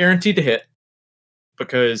you're not guaranteed to hit,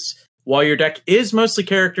 because while your deck is mostly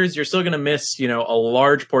characters, you're still going to miss, a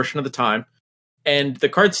large portion of the time, and the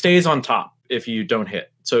card stays on top if you don't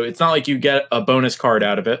hit. So it's not like you get a bonus card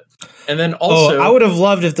out of it. And then also, I would have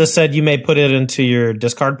loved if this said you may put it into your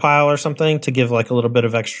discard pile or something to give like a little bit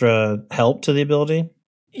of extra help to the ability.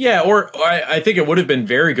 Yeah, or I think it would have been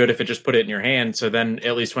very good if it just put it in your hand. So then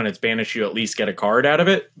at least when it's banished, you at least get a card out of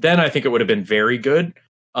it. Then I think it would have been very good.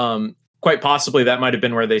 Quite possibly that might have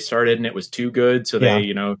been where they started and it was too good. So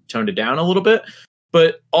they, toned it down a little bit.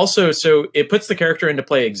 But also, so it puts the character into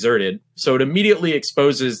play exerted. So it immediately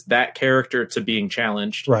exposes that character to being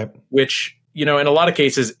challenged. Right. Which, in a lot of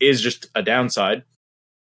cases is just a downside.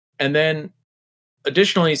 And then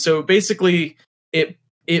additionally, so basically it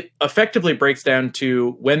effectively breaks down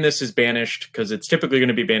to when this is banished, because it's typically going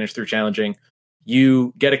to be banished through challenging,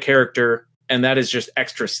 you get a character and that is just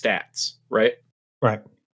extra stats, right? Right.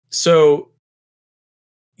 So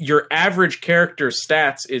your average character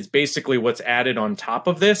stats is basically what's added on top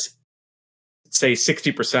of this, say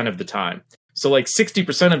 60% of the time. So like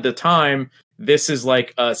 60% of the time, this is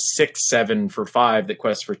like a 6/7 for 5 that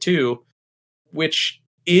quests for 2, which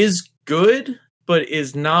is good, but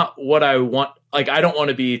is not what I want. Like, I don't want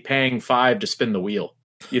to be paying 5 to spin the wheel.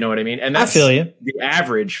 You know what I mean? And that's I feel you. The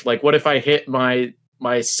average. Like, what if I hit my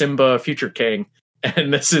Simba Future King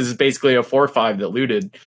and this is basically a 4/5 that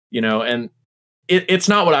looted, and it's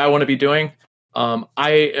not what I want to be doing.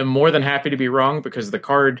 I am more than happy to be wrong, because the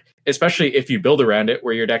card, especially if you build around it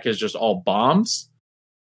where your deck is just all bombs,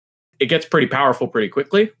 it gets pretty powerful pretty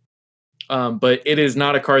quickly. But it is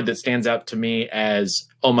not a card that stands out to me as,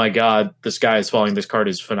 oh my God, the sky is falling. This card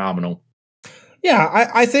is phenomenal. Yeah,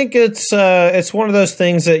 I think it's one of those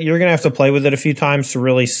things that you're going to have to play with it a few times to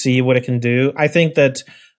really see what it can do. I think that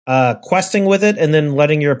questing with it and then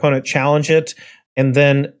letting your opponent challenge it, and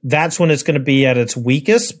then that's when it's going to be at its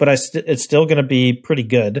weakest, but it's still going to be pretty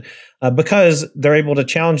good because they're able to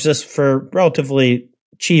challenge this for relatively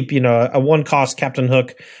cheap. A one-cost Captain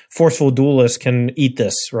Hook Forceful Duelist can eat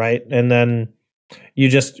this, right? And then you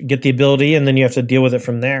just get the ability, and then you have to deal with it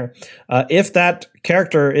from there. If that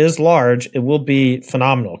character is large, it will be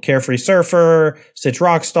phenomenal. Carefree Surfer, Stitch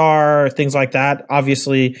Rockstar, things like that.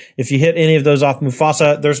 Obviously, if you hit any of those off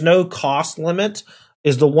Mufasa, there's no cost limit,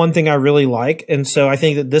 is the one thing I really like. And so I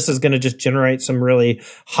think that this is going to just generate some really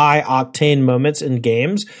high octane moments in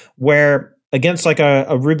games where, against like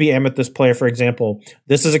a Ruby Amethyst player, for example,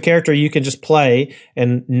 this is a character you can just play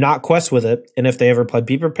and not quest with it. And if they ever play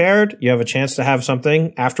Be Prepared, you have a chance to have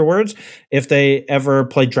something afterwards. If they ever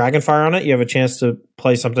play Dragonfire on it, you have a chance to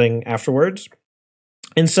play something afterwards.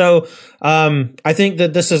 And so I think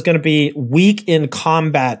that this is going to be weak in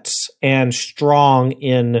combats and strong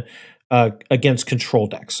in against control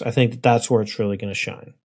decks. I think that's where it's really going to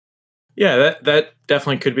shine. Yeah, that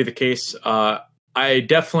definitely could be the case. I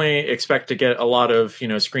definitely expect to get a lot of,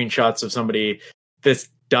 screenshots of somebody that's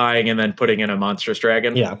dying and then putting in a monstrous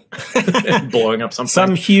dragon. Yeah. And blowing up something.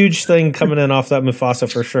 Some huge thing coming in off that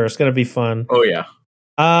Mufasa for sure. It's going to be fun. Oh, yeah.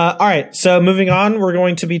 All right. So moving on, we're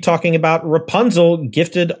going to be talking about Rapunzel,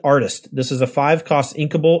 Gifted Artist. This is a 5-cost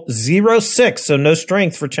inkable, 0/6, so no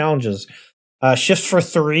strength for challenges. Shift for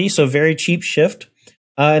 3, so very cheap shift.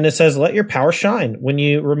 And it says, let your power shine. When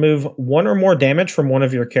you remove 1 or more damage from one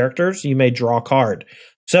of your characters, you may draw a card.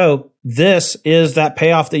 So this is that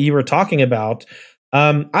payoff that you were talking about.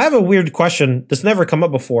 I have a weird question. This never come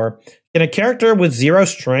up before. Can a character with 0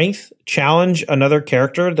 strength challenge another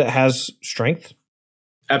character that has strength?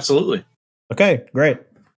 Absolutely. Okay, great.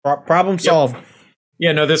 Problem solved.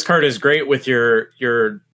 Yeah, no, this card is great with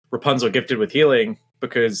your Rapunzel Gifted with Healing,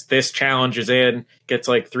 because this challenge is in, gets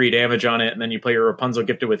like 3 damage on it, and then you play your Rapunzel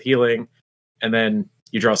Gifted with Healing, and then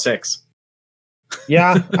you draw 6.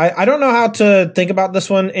 Yeah, I don't know how to think about this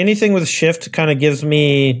one. Anything with shift kind of gives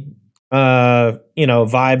me,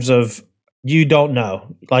 vibes of you don't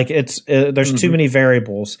know. Like there's too many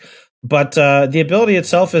variables. But the ability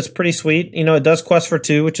itself is pretty sweet. You know, it does quest for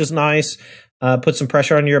 2, which is nice. Put some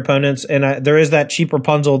pressure on your opponents. And there is that cheap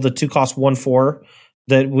Rapunzel, the 2 cost 1/4,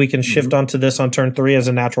 that we can shift onto this on turn 3 as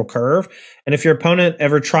a natural curve. And if your opponent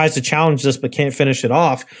ever tries to challenge this but can't finish it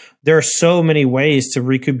off, there are so many ways to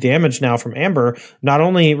recoup damage now from Amber. Not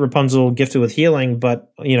only Rapunzel gifted with healing,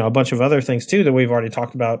 but you know, a bunch of other things too that we've already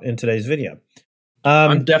talked about in today's video.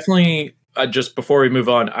 I'm definitely just before we move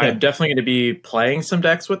on, I'm definitely going to be playing some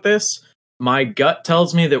decks with this. My gut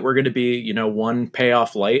tells me that we're going to be, you know, one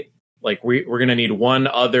payoff light. Like we're going to need one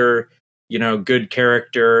other, you know, good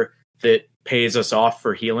character that pays us off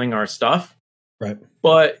for healing our stuff. Right.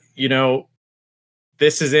 But, you know,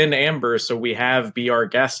 this is in Amber, so we have Be Our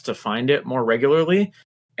Guest to find it more regularly.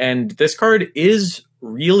 And this card is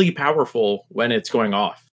really powerful when it's going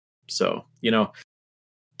off. So, you know,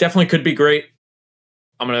 definitely could be great.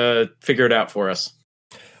 I'm going to figure it out for us.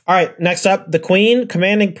 All right, next up, the Queen,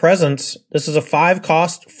 Commanding Presence. This is a 5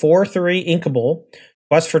 cost, 4/3 inkable.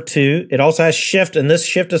 Quest for 2. It also has shift, and this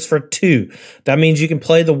shift is for 2. That means you can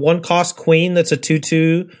play the 1 cost Queen that's a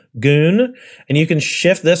 2/2 goon, and you can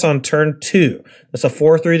shift this on turn 2. It's a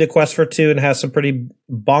 4/3 that quest for 2 and has some pretty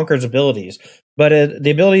bonkers abilities. But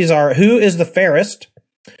the abilities are, Who is the Fairest?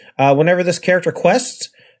 Whenever this character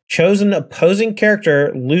quests, chosen opposing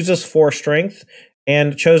character loses 4 strength,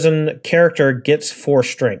 and chosen character gets 4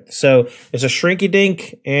 strength. So it's a shrinky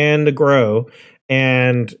dink and a grow,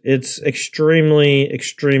 and it's extremely,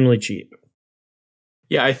 extremely cheap.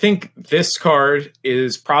 Yeah, I think this card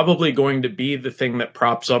is probably going to be the thing that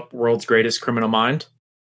props up World's Greatest Criminal Mind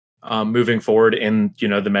moving forward in, you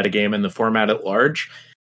know, the metagame and the format at large.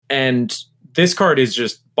 And this card is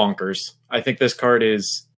just bonkers. I think this card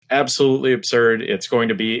is absolutely absurd. It's going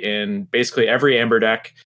to be in basically every Amber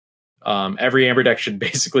deck. Every Amber deck should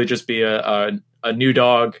basically just be a new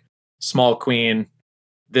dog, small queen,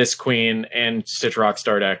 this queen, and Stitch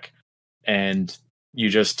Rockstar deck. And you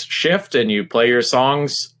just shift and you play your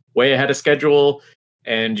songs way ahead of schedule,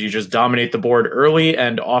 and you just dominate the board early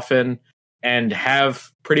and often and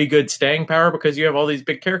have pretty good staying power because you have all these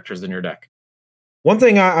big characters in your deck. One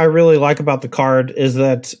thing I really like about the card is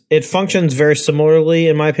that it functions very similarly,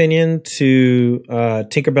 in my opinion, to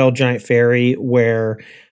Tinkerbell Giant Fairy, where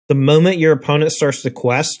the moment your opponent starts to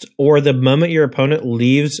quest, or the moment your opponent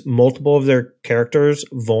leaves multiple of their characters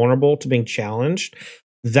vulnerable to being challenged,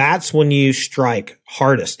 that's when you strike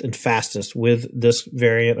hardest and fastest with this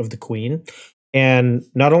variant of the Queen. And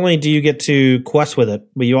not only do you get to quest with it,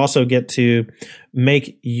 but you also get to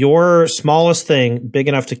make your smallest thing big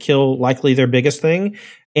enough to kill likely their biggest thing,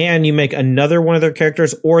 and you make another one of their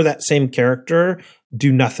characters or that same character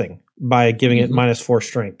do nothing by giving it -4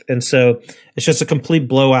 strength. And so it's just a complete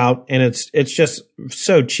blowout, and it's just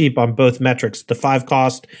so cheap on both metrics. The 5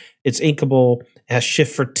 cost, it's inkable, it has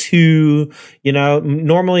shift for 2. You know,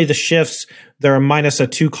 normally the shifts, they're a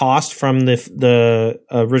 -2 cost from the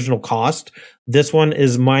original cost. This one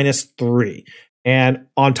is -3. And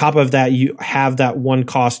on top of that, you have that 1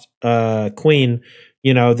 cost Queen,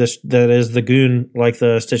 you know, that is the goon, like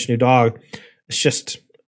the Stitch New Dog. It's just,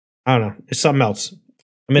 I don't know, it's something else.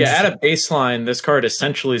 At a baseline, this card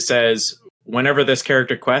essentially says, whenever this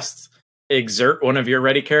character quests, exert one of your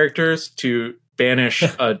ready characters to banish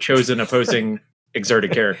a chosen opposing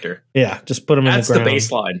exerted character. Yeah, just put them in the ground. That's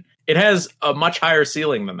the baseline. It has a much higher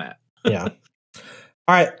ceiling than that. Yeah.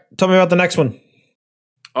 All right, tell me about the next one.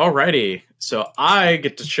 Alrighty, so I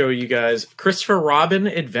get to show you guys Christopher Robin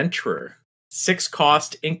Adventurer. 6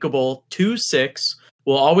 cost, inkable, 2/6.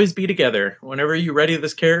 Will always be together. Whenever you ready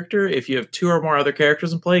this character, if you have 2 or more other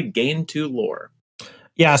characters in play, gain 2 lore.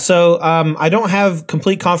 Yeah, so I don't have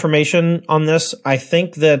complete confirmation on this. I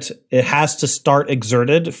think that it has to start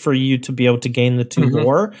exerted for you to be able to gain the 2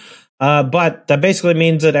 lore. But that basically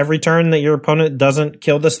means that every turn that your opponent doesn't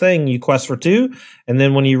kill this thing, you quest for 2, and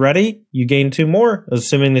then when you're ready, you gain 2 more,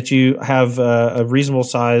 assuming that you have a reasonable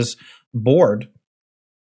size board.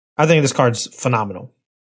 I think this card's phenomenal.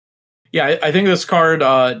 Yeah, I think this card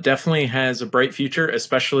definitely has a bright future,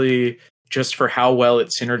 especially just for how well it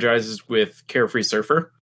synergizes with Carefree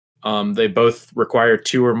Surfer. They both require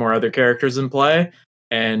 2 or more other characters in play,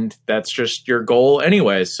 and that's just your goal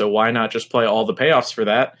anyway, so why not just play all the payoffs for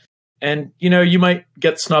that? And, you know, you might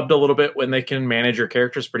get snubbed a little bit when they can manage your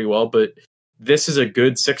characters pretty well, but this is a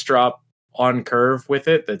good 6-drop on curve with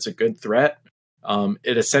it that's a good threat.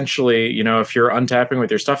 It essentially, you know, if you're untapping with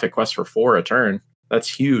your stuff, it quests for 4 a turn. That's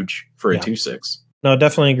huge for a 2/6. No,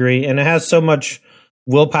 definitely agree. And it has so much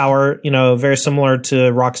willpower, you know, very similar to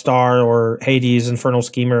Rockstar or Hades, Infernal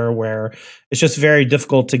Schemer, where it's just very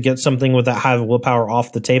difficult to get something with that high of willpower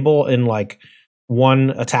off the table in like one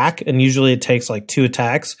attack, and usually it takes like 2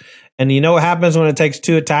 attacks. And you know what happens when it takes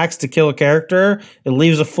 2 attacks to kill a character? It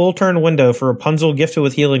leaves a full turn window for Rapunzel gifted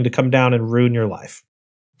with healing to come down and ruin your life.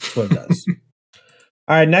 That's what it does.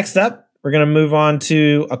 All right, next up, we're going to move on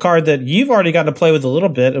to a card that you've already gotten to play with a little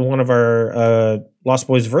bit in one of our Lost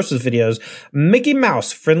Boys Versus videos. Mickey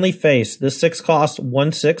Mouse, Friendly Face. This 6 cost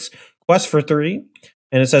 1/6, quest for 3.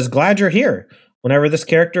 And it says, glad you're here. Whenever this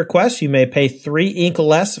character quests, you may pay 3 ink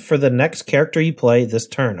less for the next character you play this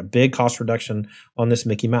turn. A big cost reduction on this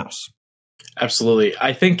Mickey Mouse. Absolutely.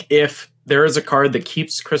 I think if there is a card that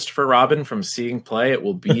keeps Christopher Robin from seeing play, it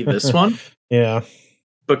will be this one. Yeah.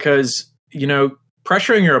 Because,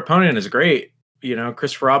 pressuring your opponent is great.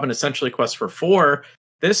 Christopher Robin essentially quests for 4.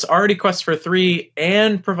 This already quests for 3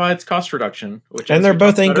 and provides cost reduction. And they're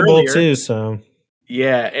both inkable too, so.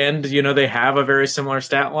 Yeah, and, they have a very similar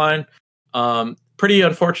stat line. Pretty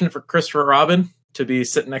unfortunate for Christopher Robin to be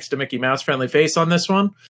sitting next to Mickey Mouse Friendly Face on this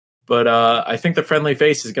one. But I think the Friendly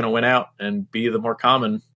Face is going to win out and be the more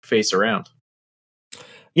common face around.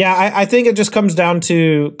 Yeah, I think it just comes down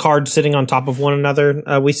to cards sitting on top of one another.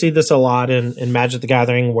 We see this a lot in Magic the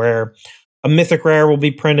Gathering, where a mythic rare will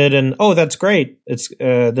be printed and, oh, that's great. It's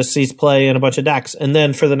this sees play in a bunch of decks. And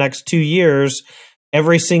then for the next 2 years,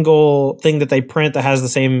 every single thing that they print that has the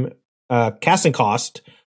same casting cost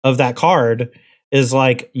of that card is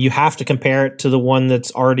like, you have to compare it to the one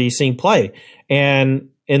that's already seeing play. And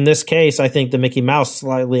in this case, I think the Mickey Mouse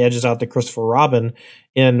slightly edges out the Christopher Robin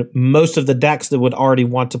in most of the decks that would already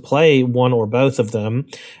want to play one or both of them.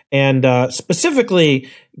 And specifically,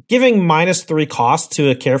 giving -3 cost to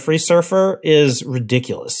a Carefree Surfer is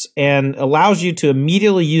ridiculous and allows you to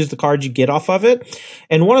immediately use the cards you get off of it.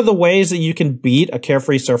 And one of the ways that you can beat a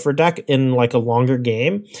Carefree Surfer deck in like a longer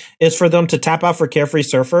game is for them to tap out for Carefree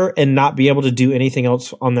Surfer and not be able to do anything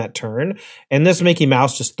else on that turn. And this Mickey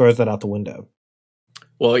Mouse just throws that out the window.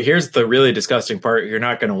 Well, here's the really disgusting part you're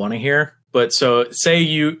not going to want to hear. But so say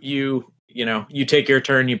you take your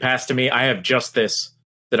turn, you pass to me. I have just this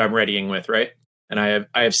that I'm readying with, right? And I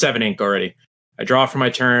have 7 ink already. I draw for my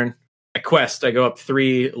turn. I quest. I go up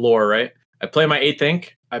 3 lore, right? I play my 8th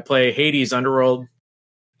ink. I play Hades Underworld,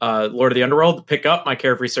 Lord of the Underworld, pick up my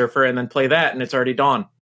Carefree Surfer, and then play that, and it's already dawn.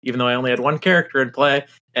 Even though I only had 1 character in play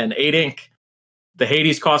and 8 ink, the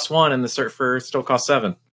Hades costs 1 and the Surfer still costs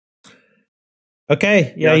 7.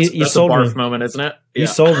 Okay, yeah, you that's sold a barf me. moment, isn't it? You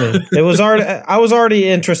sold me. It was already. I was already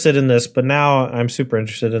interested in this, but now I'm super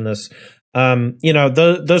interested in this.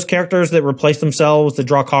 Those characters that replace themselves, that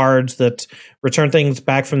draw cards, that return things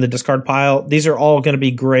back from the discard pile. These are all going to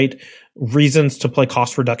be great reasons to play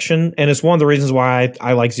cost reduction, and it's one of the reasons why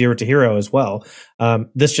I like Zero to Hero as well.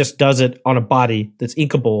 This just does it on a body that's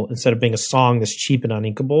inkable instead of being a song that's cheap and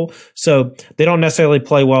uninkable. So they don't necessarily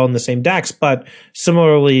play well in the same decks, but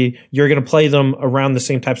similarly, you're going to play them around the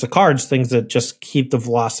same types of cards, things that just keep the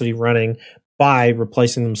velocity running by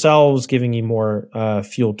replacing themselves, giving you more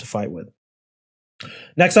fuel to fight with.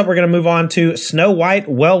 Next up, we're going to move on to Snow White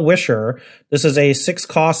Well Wisher. This is a 6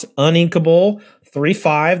 cost uninkable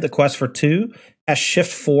 3/5. The quest for 2 has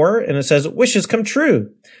shift 4, and it says wishes come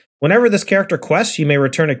true. Whenever this character quests, you may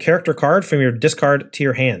return a character card from your discard to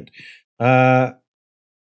your hand. What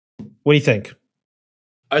do you think?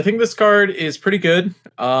 I think this card is pretty good.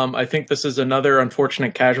 I think this is another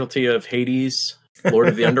unfortunate casualty of Hades, Lord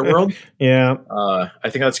of the Underworld. Yeah.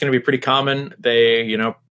 I think that's going to be pretty common.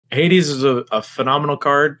 Hades is a phenomenal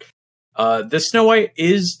card. This Snow White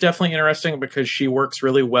is definitely interesting because she works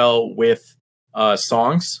really well with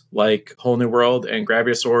songs like Whole New World and Grab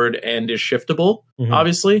Your Sword and is shiftable,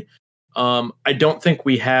 obviously. I don't think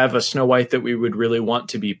we have a Snow White that we would really want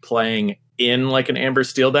to be playing in like an Amber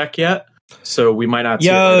Steel deck yet. So we might not see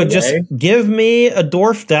it right just away. Give me a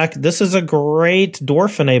dwarf deck. This is a great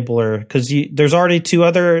dwarf enabler because there's already 2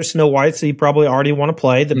 other Snow Whites that you probably already want to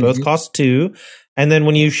play that both cost 2. And then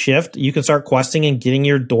when you shift, you can start questing and getting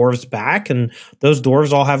your dwarves back. And those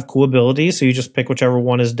dwarves all have cool abilities. So you just pick whichever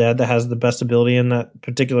one is dead that has the best ability in that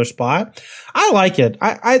particular spot. I like it.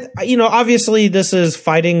 I obviously this is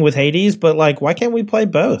fighting with Hades, but like, why can't we play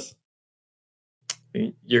both?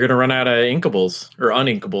 You're going to run out of inkables or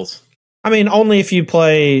uninkables. I mean, only if you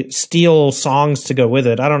play steel songs to go with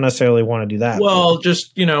it. I don't necessarily want to do that. Well,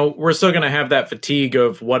 just, we're still going to have that fatigue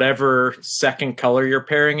of whatever second color you're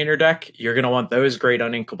pairing in your deck. You're going to want those great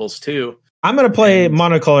uninkables too. I'm going to play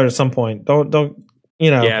monocolor at some point. Don't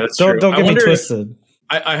yeah, that's true. Don't get me twisted.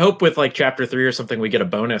 I hope with like chapter 3 or something, we get a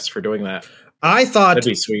bonus for doing that. That'd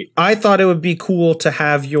be sweet. I thought it would be cool to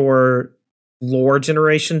have your lore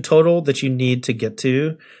generation total that you need to get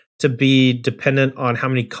to to be dependent on how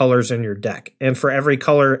many colors in your deck. And for every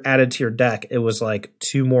color added to your deck, it was like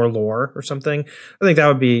 2 more lore or something. I think that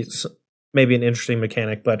would be maybe an interesting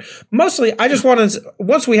mechanic. But mostly, I just wanted,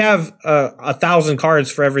 once we have 1,000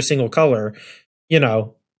 cards for every single color,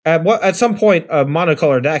 at some point, a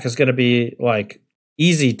monocolor deck is going to be like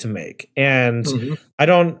easy to make. And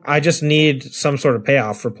I just need some sort of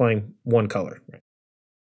payoff for playing one color.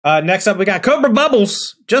 Next up, we got Cobra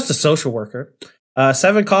Bubbles, just a social worker.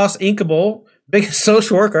 7 cost, inkable, biggest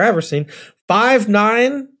social worker I've ever seen.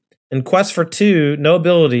 5/9 and quest for 2, no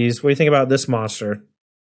abilities. What do you think about this monster?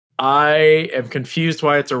 I am confused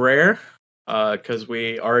why it's a rare, because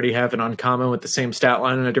we already have an uncommon with the same stat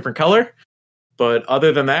line in a different color. But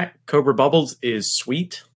other than that, Cobra Bubbles is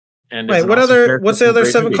sweet. And wait, what's the other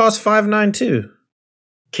 7 cost 5/9 2?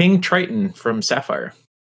 King Triton from Sapphire.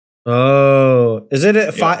 Oh, is it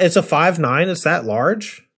it's a 5/9? It's that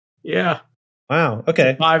large? Yeah. Wow.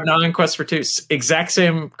 Okay. 5/9 quest for 2. Exact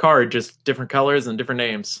same card, just different colors and different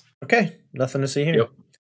names. Okay. Nothing to see here. Yep.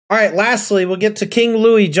 All right. Lastly, we'll get to King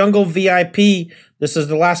Louis Jungle VIP. This is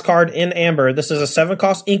the last card in Amber. This is a 7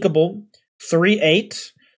 cost inkable,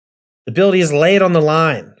 3/8. The ability is laid on the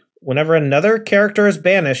line. Whenever another character is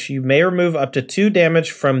banished, you may remove up to 2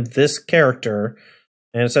 damage from this character.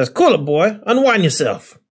 And it says, "Cool it, boy. Unwind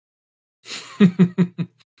yourself."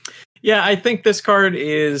 Yeah, I think this card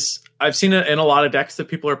is... I've seen it in a lot of decks that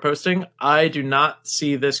people are posting. I do not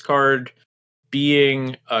see this card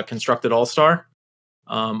being a constructed all-star.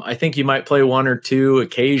 I think you might play 1 or 2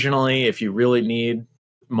 occasionally if you really need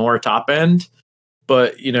more top end.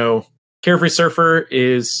 But, Carefree Surfer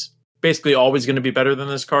is basically always going to be better than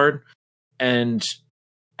this card. And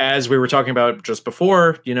as we were talking about just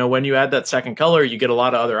before, when you add that second color, you get a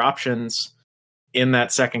lot of other options in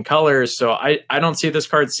that second color. So I don't see this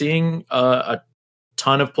card seeing a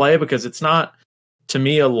ton of play because it's not, to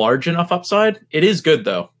me, a large enough upside. It is good,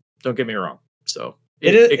 though. Don't get me wrong. So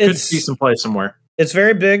it could see some play somewhere. It's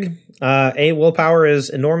very big. 8 willpower is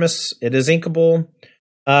enormous. It is inkable.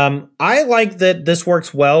 I like that this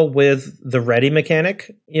works well with the ready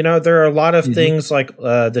mechanic. There are a lot of things like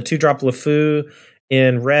the 2-drop LeFou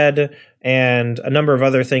in red and a number of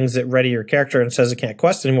other things that ready your character and says it can't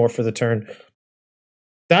quest anymore for the turn.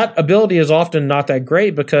 That ability is often not that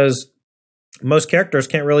great because most characters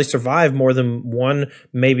can't really survive more than 1,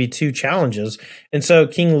 maybe 2 challenges. And so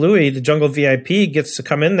King Louis, the Jungle VIP, gets to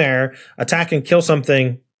come in there, attack and kill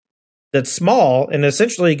something that's small, and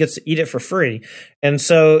essentially gets to eat it for free. And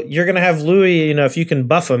so you're going to have Louis, if you can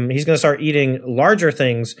buff him, he's going to start eating larger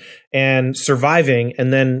things and surviving,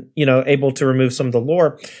 and then, able to remove some of the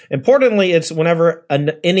lore. Importantly, it's whenever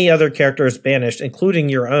any other character is banished, including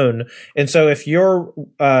your own. And so if your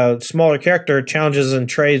smaller character challenges and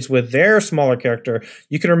trades with their smaller character,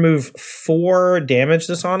 you can remove 4 damage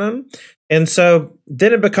this on him. And so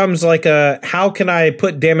then it becomes like how can I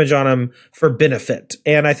put damage on him for benefit?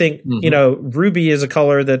 And I think, Ruby is a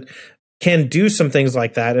color that can do some things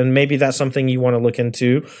like that. And maybe that's something you want to look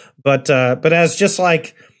into. But as just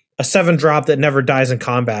like a 7-drop that never dies in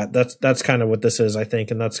combat, that's kind of what this is, I think.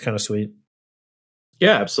 And that's kind of sweet.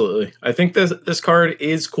 Yeah, absolutely. I think this card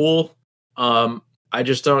is cool. I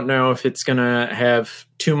just don't know if it's going to have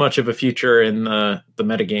too much of a future in the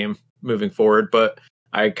metagame moving forward. But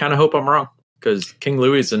I kind of hope I'm wrong because King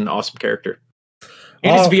Louis is an awesome character.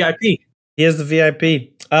 And he's VIP. He is the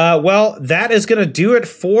VIP. Well, that is going to do it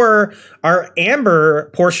for our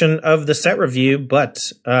Amber portion of the set review, but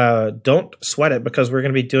don't sweat it because we're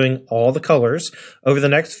going to be doing all the colors over the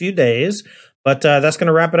next few days. But that's going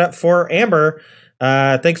to wrap it up for Amber.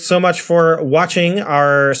 Thanks so much for watching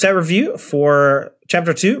our set review for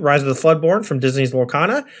Chapter 2, Rise of the Floodborn from Disney's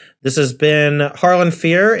Lorcana. This has been Harlan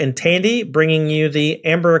Fear and Tandy bringing you the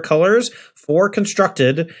Amber colors for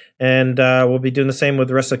Constructed, and we'll be doing the same with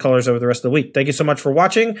the rest of the colors over the rest of the week. Thank you so much for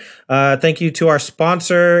watching. Thank you to our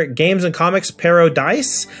sponsor, Games and Comics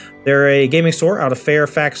Parodice. They're a gaming store out of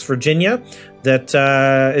Fairfax, Virginia, that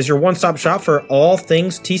is your one-stop shop for all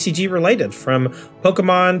things TCG related, from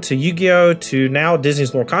Pokemon to Yu-Gi-Oh! To now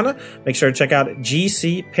Disney's Lorcana. Make sure to check out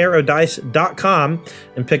gcparodice.com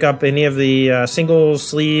and pick up any of the singles,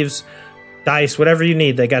 sleeves, dice, whatever you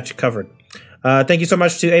need. They got you covered. Thank you so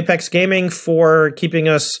much to Apex Gaming for keeping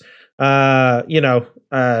us around,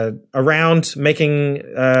 making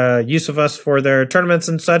use of us for their tournaments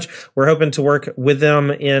and such. We're hoping to work with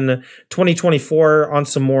them in 2024 on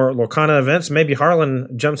some more Lorcana events. Maybe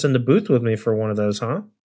Harlan jumps in the booth with me for one of those, huh?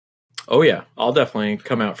 Oh yeah, I'll definitely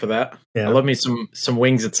come out for that. Yeah. I love me some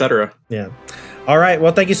wings, etc. Yeah. All right.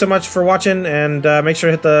 Well, thank you so much for watching, and make sure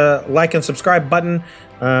to hit the like and subscribe button,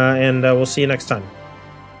 and we'll see you next time.